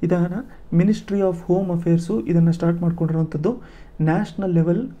 ಇದನ್ನು ಮಿನಿಸ್ಟ್ರಿ ಆಫ್ ಹೋಮ್ ಅಫೇರ್ಸು ಇದನ್ನು ಸ್ಟಾರ್ಟ್ ಮಾಡ್ಕೊಂಡಿರುವಂಥದ್ದು ನ್ಯಾಷನಲ್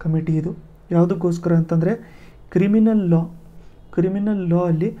ಲೆವೆಲ್ ಕಮಿಟಿ. ಇದು ಯಾವುದಕ್ಕೋಸ್ಕರ ಅಂತಂದರೆ ಕ್ರಿಮಿನಲ್ ಲಾ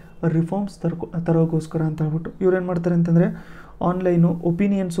ಅಲ್ಲಿ ರಿಫಾರ್ಮ್ಸ್ ತರೋಕ್ಕೋಸ್ಕರ ಅಂತ ಹೇಳ್ಬಿಟ್ಟು ಇವ್ರೇನು ಮಾಡ್ತಾರೆ ಅಂತಂದರೆ ಆನ್ಲೈನು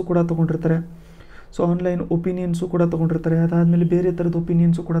ಒಪಿನಿಯನ್ಸು ಕೂಡ ತೊಗೊಂಡಿರ್ತಾರೆ. ಸೊ ಆನ್ಲೈನ್ ಒಪಿನಿಯನ್ಸು ಕೂಡ ತೊಗೊಂಡಿರ್ತಾರೆ. ಅದಾದಮೇಲೆ ಬೇರೆ ಥರದ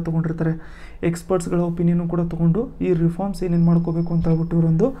ಒಪಿನಿಯನ್ಸು ಕೂಡ ತೊಗೊಂಡಿರ್ತಾರೆ. ಎಕ್ಸ್ಪರ್ಟ್ಸ್ಗಳ ಒಪಿನಿಯನು ಕೂಡ ತೊಗೊಂಡು ಈ ರಿಫಾರ್ಮ್ಸ್ ಏನೇನು ಮಾಡ್ಕೋಬೇಕು ಅಂತ ಹೇಳ್ಬಿಟ್ಟು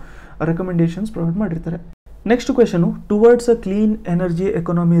ಇವರೊಂದು ರೆಕಮೆಂಡೇಷನ್ಸ್ ಪ್ರೊವೈಡ್ ಮಾಡಿರ್ತಾರೆ. Next question towards a clean energy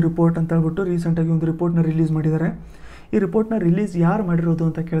economy report ಅಂತ ಹೇಳ್ಬಿಟ್ಟು ರೀಸೆಂಟಾಗಿ ಒಂದು ರಿಪೋರ್ಟ್ನ ರಿಲೀಸ್ ಮಾಡಿದ್ದಾರೆ. ಈ ರಿಪೋರ್ಟ್ನ ರಿಲೀಸ್ ಯಾರು ಮಾಡಿರೋದು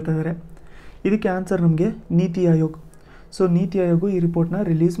ಅಂತ ಕೇಳ್ತಾ ಇದ್ದಾರೆ. ಇದಕ್ಕೆ ಆನ್ಸರ್ ನಮಗೆ ನೀತಿ ಆಯೋಗ್. ಸೊ ನೀತಿ ಆಯೋಗ ಈ ರಿಪೋರ್ಟ್ನ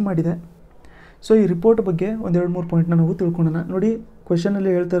ರಿಲೀಸ್ ಮಾಡಿದೆ. ಸೊ ಈ ರಿಪೋರ್ಟ್ ಬಗ್ಗೆ ಒಂದು 2-3 ಪಾಯಿಂಟ್ನ ನಾವು ತಿಳ್ಕೊಳ್ಳೋಣ. ನೋಡಿ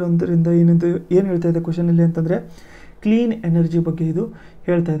ಕ್ವೆಶನಲ್ಲಿ ಹೇಳ್ತಾ ಇರೋದ್ರಿಂದ ಏನು ಹೇಳ್ತಾ ಇದೆ ಕ್ವೆಶನಲ್ಲಿ ಅಂತಂದರೆ ಕ್ಲೀನ್ ಎನರ್ಜಿ ಬಗ್ಗೆ ಇದು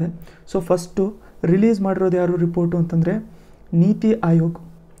ಹೇಳ್ತಾ ಇದೆ. ಸೊ ಫಸ್ಟು ರಿಲೀಸ್ ಮಾಡಿರೋದು ಯಾರು ರಿಪೋರ್ಟು ಅಂತಂದರೆ ನೀತಿ ಆಯೋಗ್.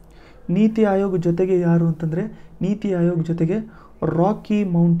 ನೀತಿ ಆಯೋಗ ಜೊತೆಗೆ ಯಾರು ಅಂತಂದರೆ ನೀತಿ ಆಯೋಗ ಜೊತೆಗೆ ರಾಕಿ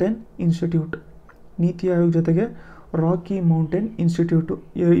ಮೌಂಟೇನ್ ಇನ್ಸ್ಟಿಟ್ಯೂಟ್. ನೀತಿ ಆಯೋಗ ಜೊತೆಗೆ ರಾಕಿ ಮೌಂಟೇನ್ ಇನ್ಸ್ಟಿಟ್ಯೂಟು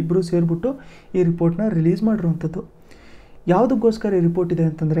ಇಬ್ಬರು ಸೇರಿಬಿಟ್ಟು ಈ ರಿಪೋರ್ಟ್ನ ರಿಲೀಸ್ ಮಾಡಿರುವಂಥದ್ದು. ಯಾವುದಕ್ಕೋಸ್ಕರ ಈ ರಿಪೋರ್ಟ್ ಇದೆ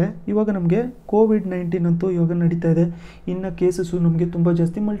ಅಂತಂದರೆ ಇವಾಗ ನಮಗೆ ಕೋವಿಡ್-19 ಅಂತೂ ಇವಾಗ ನಡೀತಾ ಇದೆ. ಇನ್ನು ಕೇಸಸ್ಸು ನಮಗೆ ತುಂಬ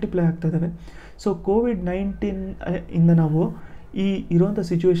ಜಾಸ್ತಿ ಮಲ್ಟಿಪ್ಲೈ ಆಗ್ತಾ ಇದ್ದಾವೆ. ಸೊ ಕೋವಿಡ್-19 ಇಂದ ನಾವು ಈ ಇರೋಂಥ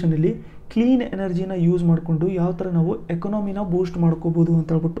ಸಿಚುವೇಷನಲ್ಲಿ ಕ್ಲೀನ್ ಎನರ್ಜಿನ ಯೂಸ್ ಮಾಡಿಕೊಂಡು ಯಾವ ಥರ ನಾವು ಎಕಾನಮಿನ ಬೂಸ್ಟ್ ಮಾಡ್ಕೋಬೋದು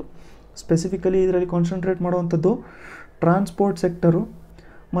ಅಂತ ಹೇಳ್ಬಿಟ್ಟು. ಸ್ಪೆಸಿಫಿಕಲಿ ಇದರಲ್ಲಿ ಕಾನ್ಸಂಟ್ರೇಟ್ ಮಾಡುವಂಥದ್ದು ಟ್ರಾನ್ಸ್ಪೋರ್ಟ್ ಸೆಕ್ಟರು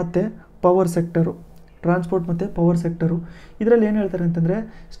ಮತ್ತು ಪವರ್ ಸೆಕ್ಟರು. ಟ್ರಾನ್ಸ್ಪೋರ್ಟ್ ಮತ್ತು ಪವರ್ ಸೆಕ್ಟರು ಇದರಲ್ಲಿ ಏನು ಹೇಳ್ತಾರೆ ಅಂತಂದರೆ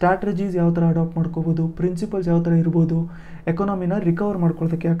ಸ್ಟ್ರಾಟಜೀಸ್ ಯಾವ ಥರ ಅಡಾಪ್ಟ್ ಮಾಡ್ಕೋಬೋದು, ಪ್ರಿನ್ಸಿಪಲ್ಸ್ ಯಾವ ಥರ ಇರ್ಬೋದು ಎಕಾನಮಿನ ರಿಕವರ್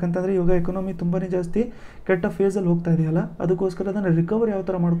ಮಾಡ್ಕೊಳ್ಳೋದಕ್ಕೆ. ಯಾಕಂತಂದರೆ ಇವಾಗ ಎಕಾನಮಿ ತುಂಬಾ ಜಾಸ್ತಿ ಕೆಟ್ಟ ಫೇಸಲ್ಲಿ ಹೋಗ್ತಾ ಇದೆಯಲ್ಲ, ಅದಕ್ಕೋಸ್ಕರ ಅದನ್ನು ರಿಕವರ್ ಯಾವ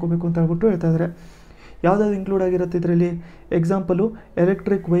ಥರ ಮಾಡ್ಕೋಬೇಕು ಅಂತ ಹೇಳ್ಬಿಟ್ಟು ಹೇಳ್ತಾ ಇದ್ದಾರೆ. ಯಾವುದಾದ್ರು ಇನ್ಕ್ಲೂಡ್ ಆಗಿರುತ್ತೆ ಇದರಲ್ಲಿ ಎಕ್ಸಾಂಪಲು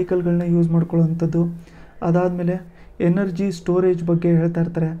ಎಲೆಕ್ಟ್ರಿಕ್ ವೆಹಿಕಲ್ಗಳನ್ನ ಯೂಸ್ ಮಾಡ್ಕೊಳ್ಳೋವಂಥದ್ದು, ಅದಾದಮೇಲೆ ಎನರ್ಜಿ ಸ್ಟೋರೇಜ್ ಬಗ್ಗೆ ಹೇಳ್ತಾ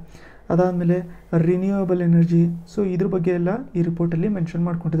ಇರ್ತಾರೆ, ಅದಾದಮೇಲೆ ರಿನ್ಯೂಯಬಲ್ ಎನರ್ಜಿ. ಸೊ ಇದ್ರ ಬಗ್ಗೆ ಎಲ್ಲ ಈ ರಿಪೋರ್ಟಲ್ಲಿ ಮೆನ್ಷನ್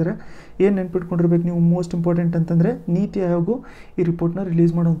ಮಾಡ್ಕೊಂಡಿದ್ದಾರೆ. ಏನು ನೆನ್ಪಿಟ್ಕೊಂಡಿರ್ಬೇಕು ನೀವು ಮೋಸ್ಟ್ ಇಂಪಾರ್ಟೆಂಟ್ ಅಂತಂದರೆ ನೀತಿ ಆಯೋಗ ಈ ರಿಪೋರ್ಟ್ನ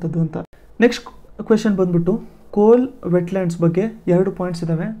ರಿಲೀಸ್ ಮಾಡುವಂಥದ್ದು ಅಂತ. ನೆಕ್ಸ್ಟ್ ಕ್ವೆಶನ್ ಬಂದ್ಬಿಟ್ಟು ಕೋಲ್ ವೆಟ್ಲ್ಯಾಂಡ್ಸ್ ಬಗ್ಗೆ 2 ಪಾಯಿಂಟ್ಸ್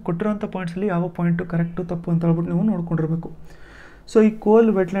ಇದ್ದಾವೆ. ಕೊಟ್ಟಿರೋಂಥ ಪಾಯಿಂಟ್ಸಲ್ಲಿ ಯಾವ ಪಾಯಿಂಟು ಕರೆಕ್ಟು ತಪ್ಪು ಅಂತ ಹೇಳ್ಬಿಟ್ಟು ನೀವು ನೋಡ್ಕೊಂಡಿರಬೇಕು. ಸೊ ಈ ಕೋಲ್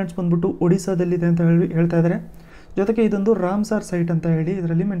ವೆಟ್ಲ್ಯಾಂಡ್ಸ್ ಬಂದ್ಬಿಟ್ಟು ಒಡಿಸ್ಸಾದಲ್ಲಿದೆ ಅಂತ ಹೇಳ್ತಾ ಇದ್ದಾರೆ. ಜೊತೆಗೆ ಇದೊಂದು ರಾಮ್ಸಾರ್ ಸೈಟ್ ಅಂತ ಹೇಳಿ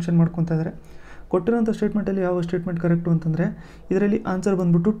ಇದರಲ್ಲಿ ಮೆನ್ಷನ್ ಮಾಡ್ಕೊತಾ ಇದ್ದಾರೆ. ಕೊಟ್ಟಿರೋಂಥ ಸ್ಟೇಟ್ಮೆಂಟಲ್ಲಿ ಯಾವ ಸ್ಟೇಟ್ಮೆಂಟ್ ಕರೆಕ್ಟು ಅಂತಂದರೆ ಇದರಲ್ಲಿ ಆನ್ಸರ್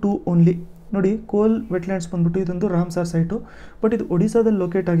ಬಂದ್ಬಿಟ್ಟು 2 ಓನ್ಲಿ. ನೋಡಿ, ಕೋಲ್ ವೆಟ್ಲ್ಯಾಂಡ್ಸ್ ಬಂದ್ಬಿಟ್ಟು ಇದೊಂದು ರಾಮ್ಸಾರ್ ಸೈಟು, ಬಟ್ ಇದು ಒಡಿಸ್ಸಾದಲ್ಲಿ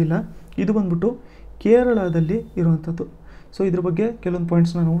ಲೊಕೇಟ್ ಆಗಿಲ್ಲ, ಇದು ಬಂದ್ಬಿಟ್ಟು ಕೇರಳದಲ್ಲಿ ಇರುವಂಥದ್ದು. ಸೊ ಇದ್ರ ಬಗ್ಗೆ ಕೆಲವೊಂದು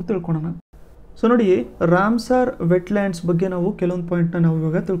ಪಾಯಿಂಟ್ಸ್ನ ನಾವು ತಿಳ್ಕೊಳ್ಳೋಣ. ಸೊ ನೋಡಿ, ರಾಮ್ಸಾರ್ ವೆಟ್ಲ್ಯಾಂಡ್ಸ್ ಬಗ್ಗೆ ನಾವು ಕೆಲವೊಂದು ಪಾಯಿಂಟ್ನ ನಾವು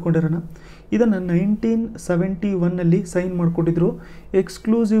ಇವಾಗ ತಿಳ್ಕೊಂಡಿರೋಣ. ಇದನ್ನು 1971ನಲ್ಲಿ ಸೈನ್ ಮಾಡಿಕೊಟ್ಟಿದ್ರು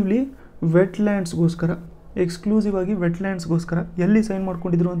ಎಕ್ಸ್ಕ್ಲೂಸಿವ್ಲಿ ವೆಟ್ಲ್ಯಾಂಡ್ಸ್ಗೋಸ್ಕರ. ಎಕ್ಸ್ಕ್ಲೂಸಿವ್ ಆಗಿ ವೆಟ್ಲ್ಯಾಂಡ್ಸ್ಗೋಸ್ಕರ ಎಲ್ಲಿ ಸೈನ್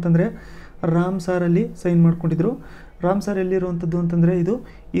ಮಾಡ್ಕೊಂಡಿದ್ರು ಅಂತಂದರೆ ರಾಮ್ಸಾರಲ್ಲಿ ಸೈನ್ ಮಾಡ್ಕೊಂಡಿದ್ರು. ರಾಮ್ಸಾರ್ ಎಲ್ಲಿರುವಂಥದ್ದು ಅಂತಂದರೆ ಇದು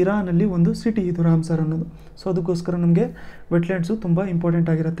ಇರಾನಲ್ಲಿ ಒಂದು ಸಿಟಿ ಇದು ರಾಮ್ಸಾರ್ ಅನ್ನೋದು. ಸೊ ಅದಕ್ಕೋಸ್ಕರ ನಮಗೆ ವೆಟ್ಲ್ಯಾಂಡ್ಸು ತುಂಬ ಇಂಪಾರ್ಟೆಂಟ್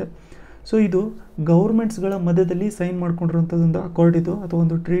ಆಗಿರುತ್ತೆ. ಸೊ ಇದು ಗೌರ್ಮೆಂಟ್ಸ್ಗಳ ಮಧ್ಯದಲ್ಲಿ ಸೈನ್ ಮಾಡ್ಕೊಂಡಿರೋಂಥದ್ದೊಂದು ಅಕಾರ್ಡ್ ಇದು, ಅಥವಾ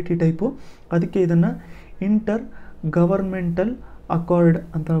ಒಂದು ಟ್ರೀಟಿ ಟೈಪು. ಅದಕ್ಕೆ ಇದನ್ನು ಇಂಟರ್ ಗವರ್ಮೆಂಟಲ್ ಅಕಾರ್ಡ್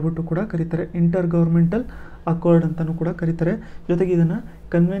ಅಂತ ಹೇಳ್ಬಿಟ್ಟು ಕೂಡ ಕರೀತಾರೆ. ಇಂಟರ್ ಗವರ್ಮೆಂಟಲ್ ಅಕಾರ್ಡ್ ಅಂತಲೂ ಕೂಡ ಕರೀತಾರೆ. ಜೊತೆಗೆ ಇದನ್ನು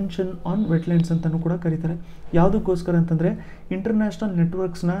ಕನ್ವೆನ್ಷನ್ ಆನ್ ವೆಟ್ಲ್ಯಾಂಡ್ಸ್ ಅಂತಲೂ ಕೂಡ ಕರೀತಾರೆ. ಯಾವುದಕ್ಕೋಸ್ಕರ ಅಂತಂದರೆ ಇಂಟರ್ನ್ಯಾಷನಲ್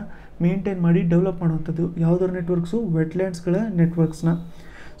ನೆಟ್ವರ್ಕ್ಸ್ನ ಮೇಂಟೈನ್ ಮಾಡಿ ಡೆವಲಪ್ ಮಾಡುವಂಥದ್ದು. ಯಾವುದರ ನೆಟ್ವರ್ಕ್ಸು? ವೆಟ್ಲ್ಯಾಂಡ್ಸ್ಗಳ ನೆಟ್ವರ್ಕ್ಸ್ನ.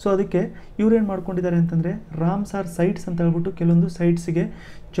 ಸೊ ಅದಕ್ಕೆ ಇವ್ರೇನು ಮಾಡ್ಕೊಂಡಿದ್ದಾರೆ ಅಂತಂದರೆ ರಾಮ್ಸಾರ್ ಸೈಟ್ಸ್ ಅಂತ ಹೇಳ್ಬಿಟ್ಟು ಕೆಲವೊಂದು ಸೈಟ್ಸಿಗೆ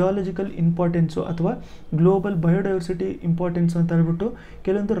ಜಿಯಾಲಜಿಕಲ್ ಇಂಪಾರ್ಟೆನ್ಸು ಅಥವಾ ಗ್ಲೋಬಲ್ ಬಯೋಡೈವರ್ಸಿಟಿ ಇಂಪಾರ್ಟೆನ್ಸು ಅಂತ ಹೇಳ್ಬಿಟ್ಟು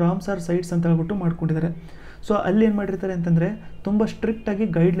ಕೆಲವೊಂದು ರಾಮ್ಸಾರ್ ಸೈಟ್ಸ್ ಅಂತ ಹೇಳ್ಬಿಟ್ಟು ಮಾಡ್ಕೊಂಡಿದ್ದಾರೆ. ಸೊ ಅಲ್ಲಿ ಏನು ಮಾಡಿರ್ತಾರೆ ಅಂತಂದರೆ ತುಂಬ ಸ್ಟ್ರಿಕ್ಟಾಗಿ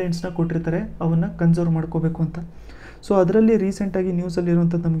ಗೈಡ್ಲೈನ್ಸ್ನ ಕೊಟ್ಟಿರ್ತಾರೆ ಅವನ್ನು ಕನ್ಸರ್ವ್ ಮಾಡ್ಕೋಬೇಕು ಅಂತ. ಸೊ ಅದರಲ್ಲಿ ರೀಸೆಂಟಾಗಿ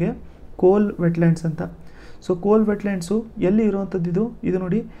ನ್ಯೂಸಲ್ಲಿರುವಂಥದ್ದು ನಮಗೆ ಕೋಲ್ ವೆಟ್ಲ್ಯಾಂಡ್ಸ್ ಅಂತ. ಸೊ ಕೋಲ್ ವೆಟ್ಲ್ಯಾಂಡ್ಸು ಎಲ್ಲಿ ಇರುವಂಥದ್ದು? ಇದು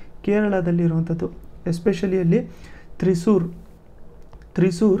ನೋಡಿ ಕೇರಳದಲ್ಲಿ ಇರುವಂಥದ್ದು. ಎಸ್ಪೆಷಲಿ ಅಲ್ಲಿ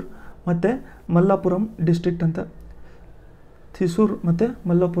ತ್ರಿಸೂರ್ ಮತ್ತು ಮಲ್ಲಾಪುರಂ ಡಿಸ್ಟ್ರಿಕ್ಟ್ ಅಂತ. ಥಿಸೂರ್ ಮತ್ತು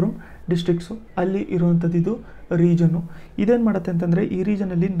ಮಲ್ಲಾಪುರಂ ಡಿಸ್ಟ್ರಿಕ್ಟ್ಸು ಅಲ್ಲಿ ಇರುವಂಥದ್ದು ಇದು ರೀಜನ್ನು. ಇದೇನು ಮಾಡುತ್ತೆ ಅಂತಂದರೆ ಈ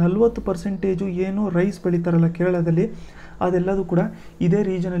ರೀಜನಲ್ಲಿ 40% ಏನು ರೈಸ್ ಬೆಳೀತಾರಲ್ಲ ಕೇರಳದಲ್ಲಿ, ಅದೆಲ್ಲದೂ ಕೂಡ ಇದೇ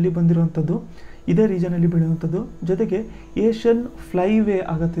ರೀಜನಲ್ಲಿ ಬಂದಿರುವಂಥದ್ದು, ಇದೇ ರೀಜನಲ್ಲಿ ಬೆಳೆಯುವಂಥದ್ದು. ಜೊತೆಗೆ ಏಷ್ಯನ್ ಫ್ಲೈವೇ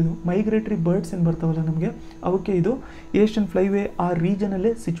ಆಗುತ್ತಿದ್ದು, ಮೈಗ್ರೇಟರಿ ಬರ್ಡ್ಸ್ ಏನು ಬರ್ತಾವಲ್ಲ ನಮಗೆ, ಅವಕ್ಕೆ ಇದು ಏಷ್ಯನ್ ಫ್ಲೈವೇ ಆ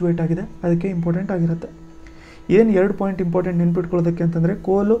ರೀಜನಲ್ಲೇ ಸಿಚುವೇಟ್ ಆಗಿದೆ. ಅದಕ್ಕೆ ಇಂಪಾರ್ಟೆಂಟ್ ಆಗಿರುತ್ತೆ. ಏನು 2 ಪಾಯಿಂಟ್ ಇಂಪಾರ್ಟೆಂಟ್ ನೆನ್ಪಿಟ್ಕೊಳ್ಳೋದಕ್ಕೆ ಅಂತಂದರೆ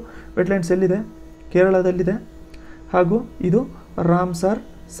ಕೋಲು ವೆಟ್ಲ್ಯಾಂಡ್ಸ್ ಎಲ್ಲಿದೆ? ಕೇರಳದಲ್ಲಿದೆ, ಹಾಗೂ ಇದು ರಾಮ್ಸಾರ್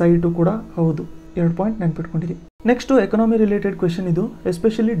ಸೈಟು ಕೂಡ ಹೌದು. 2 point ನೆನ್ಪಿಟ್ಕೊಂಡಿರಿ. Next economy related question ಇದು,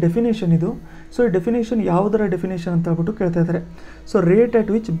 ಎಸ್ಪೆಷಲಿ ಡೆಫಿನೇಷನ್ ಇದು. ಸೊ ಈ ಡೆಫಿನೇಷನ್ ಯಾವುದರ ಡೆಫಿನೇಷನ್ ಅಂತ ಹೇಳ್ಬಿಟ್ಟು ಕೇಳ್ತಾ ಇದ್ದಾರೆ. So rate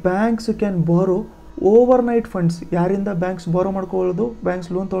at which banks can ಬಾರೋ ಓವರ್ನೈಟ್ ಫಂಡ್ಸ್. ಯಾರಿಂದ ಬ್ಯಾಂಕ್ಸ್ ಬಾರೋ ಮಾಡ್ಕೊಳ್ಳೋದು, banks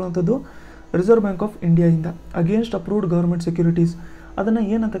loan ತೊಗೊಳ್ಳೋಂಥದ್ದು? Reserve bank of ಇಂಡಿಯಾಯಿಂದ against approved government securities. ಅದನ್ನು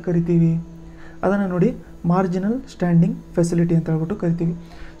ಏನಂತ ಕರಿತೀವಿ? ಅದನ್ನು ನೋಡಿ ಮಾರ್ಜಿನಲ್ ಸ್ಟ್ಯಾಂಡಿಂಗ್ ಫೆಸಿಲಿಟಿ ಅಂತ ಹೇಳ್ಬಿಟ್ಟು ಕರಿತೀವಿ.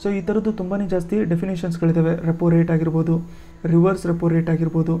 ಸೊ ಈ ಥರದ್ದು ತುಂಬಾ ಜಾಸ್ತಿ ಡೆಫಿನೇಷನ್ಸ್ಗಳಿದ್ದಾವೆ. ರೆಪೋ ರೇಟ್ ಆಗಿರ್ಬೋದು, ರಿವರ್ಸ್ ರೆಪೋ ರೇಟ್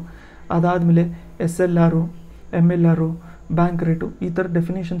ಆಗಿರ್ಬೋದು, ಅದಾದಮೇಲೆ SLR, MLR, ಬ್ಯಾಂಕ್ ರೇಟು, ಈ ಥರ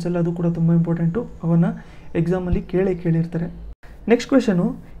ಡೆಫಿನೇಷನ್ಸ್ ಎಲ್ಲ ಅದು ಕೂಡ ತುಂಬ ಇಂಪಾರ್ಟೆಂಟು. ಅವನ್ನು ಎಕ್ಸಾಮಲ್ಲಿ ಕೇಳಿರ್ತಾರೆ. ನೆಕ್ಸ್ಟ್ ಕ್ವೆಶನು,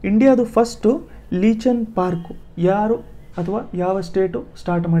 ಇಂಡಿಯಾದು ಫಸ್ಟು ಲೀಚನ್ ಪಾರ್ಕು ಯಾರು ಅಥವಾ ಯಾವ ಸ್ಟೇಟು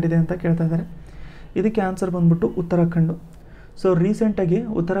ಸ್ಟಾರ್ಟ್ ಮಾಡಿದೆ ಅಂತ ಕೇಳ್ತಾ ಇದ್ದಾರೆ. ಇದಕ್ಕೆ ಆನ್ಸರ್ ಬಂದ್ಬಿಟ್ಟು ಉತ್ತರಾಖಂಡು. ಸೊ ರೀಸೆಂಟಾಗಿ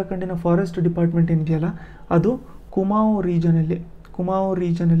ಉತ್ತರಾಖಂಡಿನ ಫಾರೆಸ್ಟ್ ಡಿಪಾರ್ಟ್ಮೆಂಟ್ ಏನಿದೆಯಲ್ಲ ಅದು ಕುಮಾವು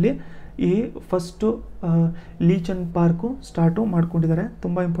ರೀಜನಲ್ಲಿ ಈ ಫಸ್ಟು ಲೀಚನ್ ಪಾರ್ಕು ಸ್ಟಾರ್ಟು ಮಾಡ್ಕೊಂಡಿದ್ದಾರೆ.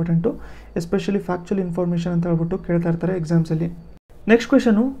 ತುಂಬ ಇಂಪಾರ್ಟೆಂಟು, ಎಸ್ಪೆಷಲಿ ಫ್ಯಾಕ್ಚುಯಲ್ ಇನ್ಫಾರ್ಮೇಷನ್ ಅಂತ ಹೇಳ್ಬಿಟ್ಟು ಕೇಳ್ತಾ ಇರ್ತಾರೆ ಎಕ್ಸಾಮ್ಸಲ್ಲಿ. Next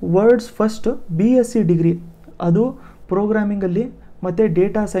question, words first BSc degree ಅದು ಪ್ರೋಗ್ರಾಮಿಂಗಲ್ಲಿ ಮತ್ತು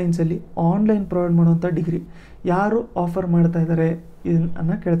ಡೇಟಾ ಸೈನ್ಸಲ್ಲಿ ಆನ್ಲೈನ್ ಪ್ರೊವೈಡ್ ಮಾಡುವಂಥ ಡಿಗ್ರಿ ಯಾರು ಆಫರ್ ಮಾಡ್ತಾ ಇದ್ದಾರೆ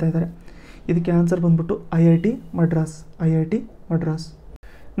ಇದನ್ನು ಕೇಳ್ತಾ ಇದ್ದಾರೆ. ಇದಕ್ಕೆ ಆನ್ಸರ್ ಬಂದ್ಬಿಟ್ಟು IIT ಮಡ್ರಾಸ್.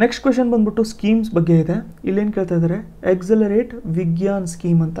 ನೆಕ್ಸ್ಟ್ ಕ್ವೆಶನ್ ಬಂದ್ಬಿಟ್ಟು ಸ್ಕೀಮ್ಸ್ ಬಗ್ಗೆ ಇದೆ. ಇಲ್ಲೇನು ಕೇಳ್ತಾ ಇದ್ದಾರೆ? ಎಕ್ಸಲರೇಟ್ ವಿಜ್ಞಾನ್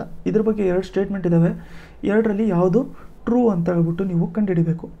ಸ್ಕೀಮ್ ಅಂತ. ಇದ್ರ ಬಗ್ಗೆ 2 ಸ್ಟೇಟ್ಮೆಂಟ್ ಇದ್ದಾವೆ. 2ರಲ್ಲಿ ಯಾವುದು ಟ್ರೂ ಅಂತ ಹೇಳ್ಬಿಟ್ಟು ನೀವು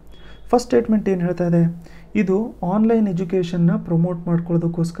ಕಂಡುಹಿಡಿಬೇಕು. ಫಸ್ಟ್ ಸ್ಟೇಟ್ಮೆಂಟ್ ಏನು ಹೇಳ್ತಾ ಇದೆ? ಇದು ಆನ್ಲೈನ್ ಎಜುಕೇಷನ್ನ ಪ್ರಮೋಟ್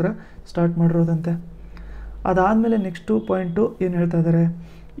ಮಾಡ್ಕೊಳ್ಳೋದಕ್ಕೋಸ್ಕರ ಸ್ಟಾರ್ಟ್ ಮಾಡಿರೋದಂತೆ. ಅದಾದಮೇಲೆ ನೆಕ್ಸ್ಟು ಪಾಯಿಂಟು ಏನು ಹೇಳ್ತಾ ಇದ್ದಾರೆ?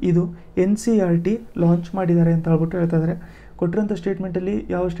 ಇದು NCERT ಲಾಂಚ್ ಮಾಡಿದ್ದಾರೆ ಅಂತ ಹೇಳ್ಬಿಟ್ಟು ಹೇಳ್ತಾ ಇದ್ದಾರೆ. ಕೊಟ್ಟಿರೋಂಥ ಸ್ಟೇಟ್ಮೆಂಟಲ್ಲಿ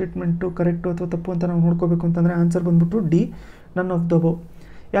ಯಾವ ಸ್ಟೇಟ್ಮೆಂಟು ಕರೆಕ್ಟು ಅಥವಾ ತಪ್ಪು ಅಂತ ನಾವು ನೋಡ್ಕೋಬೇಕು ಅಂತಂದರೆ ಆನ್ಸರ್ ಬಂದ್ಬಿಟ್ಟು D, none of the above.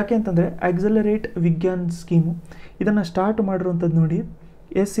 ಯಾಕೆ ಅಂತಂದರೆ ಆಕ್ಸಲರೇಟ್ ವಿಜ್ಞಾನ್ ಸ್ಕೀಮು ಇದನ್ನು ಸ್ಟಾರ್ಟ್ ಮಾಡಿರುವಂಥದ್ದು ನೋಡಿ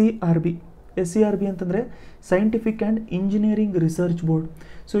SERB ಅಂತಂದರೆ scientific and engineering research board.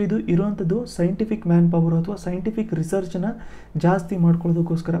 So ಇದು ಇರುವಂಥದ್ದು ಸೈಂಟಿಫಿಕ್ ಮ್ಯಾನ್ ಪವರ್ ಅಥವಾ ಸೈಂಟಿಫಿಕ್ ರಿಸರ್ಚನ್ನ ಜಾಸ್ತಿ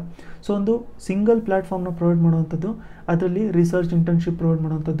ಮಾಡ್ಕೊಳ್ಳೋದಕ್ಕೋಸ್ಕರ. ಸೊ ಒಂದು ಸಿಂಗಲ್ ಪ್ಲ್ಯಾಟ್ಫಾರ್ಮ್ನ ಪ್ರೊವೈಡ್ ಮಾಡುವಂಥದ್ದು, ಅದರಲ್ಲಿ ರಿಸರ್ಚ್ ಇಂಟರ್ನ್ಶಿಪ್ ಪ್ರೊವೈಡ್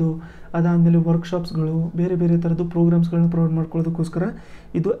ಮಾಡುವಂಥದ್ದು, ಅದಾದಮೇಲೆ ವರ್ಕ್ಶಾಪ್ಸ್ಗಳು, ಬೇರೆ ಬೇರೆ ಥರದ್ದು ಪ್ರೋಗ್ರಾಮ್ಸ್ಗಳನ್ನ ಪ್ರೊವೈಡ್ ಮಾಡ್ಕೊಳ್ಳೋದಕ್ಕೋಸ್ಕರ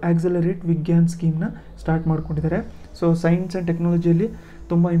ಇದು ಆಕ್ಸಲರೇಟ್ ವಿಜ್ಞಾನ್ ಸ್ಕೀಮ್ನ ಸ್ಟಾರ್ಟ್ ಮಾಡ್ಕೊಂಡಿದ್ದಾರೆ. ಸೊ ಸೈನ್ಸ್ ಆ್ಯಂಡ್ ಟೆಕ್ನಾಲಜಿಯಲ್ಲಿ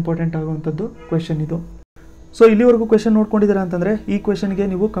ತುಂಬ ಇಂಪಾರ್ಟೆಂಟ್ ಆಗುವಂಥದ್ದು ಕ್ವೆಶನ್ ಇದು. ಸೊ ಇಲ್ಲಿವರೆಗೂ ಕ್ವೆಶನ್ ನೋಡ್ಕೊಂಡಿದ್ದೀರಾ ಅಂತಂದರೆ ಈ ಕ್ವೆಶನ್ಗೆ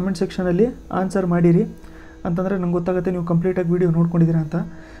ನೀವು ಕಮೆಂಟ್ ಸೆಕ್ಷನಲ್ಲಿ ಆನ್ಸರ್ ಮಾಡಿರಿ ಅಂತಂದರೆ ನಂಗೆ ಗೊತ್ತಾಗುತ್ತೆ ನೀವು ಕಂಪ್ಲೀಟಾಗಿ ವೀಡಿಯೋ ನೋಡ್ಕೊಂಡಿದ್ದೀರಾ ಅಂತ.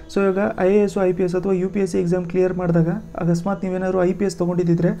 ಸೊ ಇವಾಗ IAS, IPS ಅಥವಾ UPSC ಎಕ್ಸಾಮ್ ಕ್ಲಿಯರ್ ಮಾಡಿದಾಗ ಅಕಸ್ಮಾತ್ ನೀವೇನಾದರೂ IPS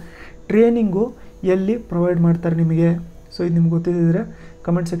ತೊಗೊಂಡಿದ್ದಿದ್ರೆ ಟ್ರೈನಿಂಗು ಎಲ್ಲಿ ಪ್ರೊವೈಡ್ ಮಾಡ್ತಾರೆ ನಿಮಗೆ? ಸೊ ಇದು ನಿಮ್ಗೆ ಗೊತ್ತಿದ್ದರೆ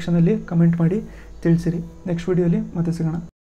ಕಮೆಂಟ್ ಸೆಕ್ಷನಲ್ಲಿ ಕಮೆಂಟ್ ಮಾಡಿ ತಿಳಿಸಿರಿ. ನೆಕ್ಸ್ಟ್ ವೀಡಿಯೋಲಿ ಮತ್ತೆ ಸಿಗೋಣ.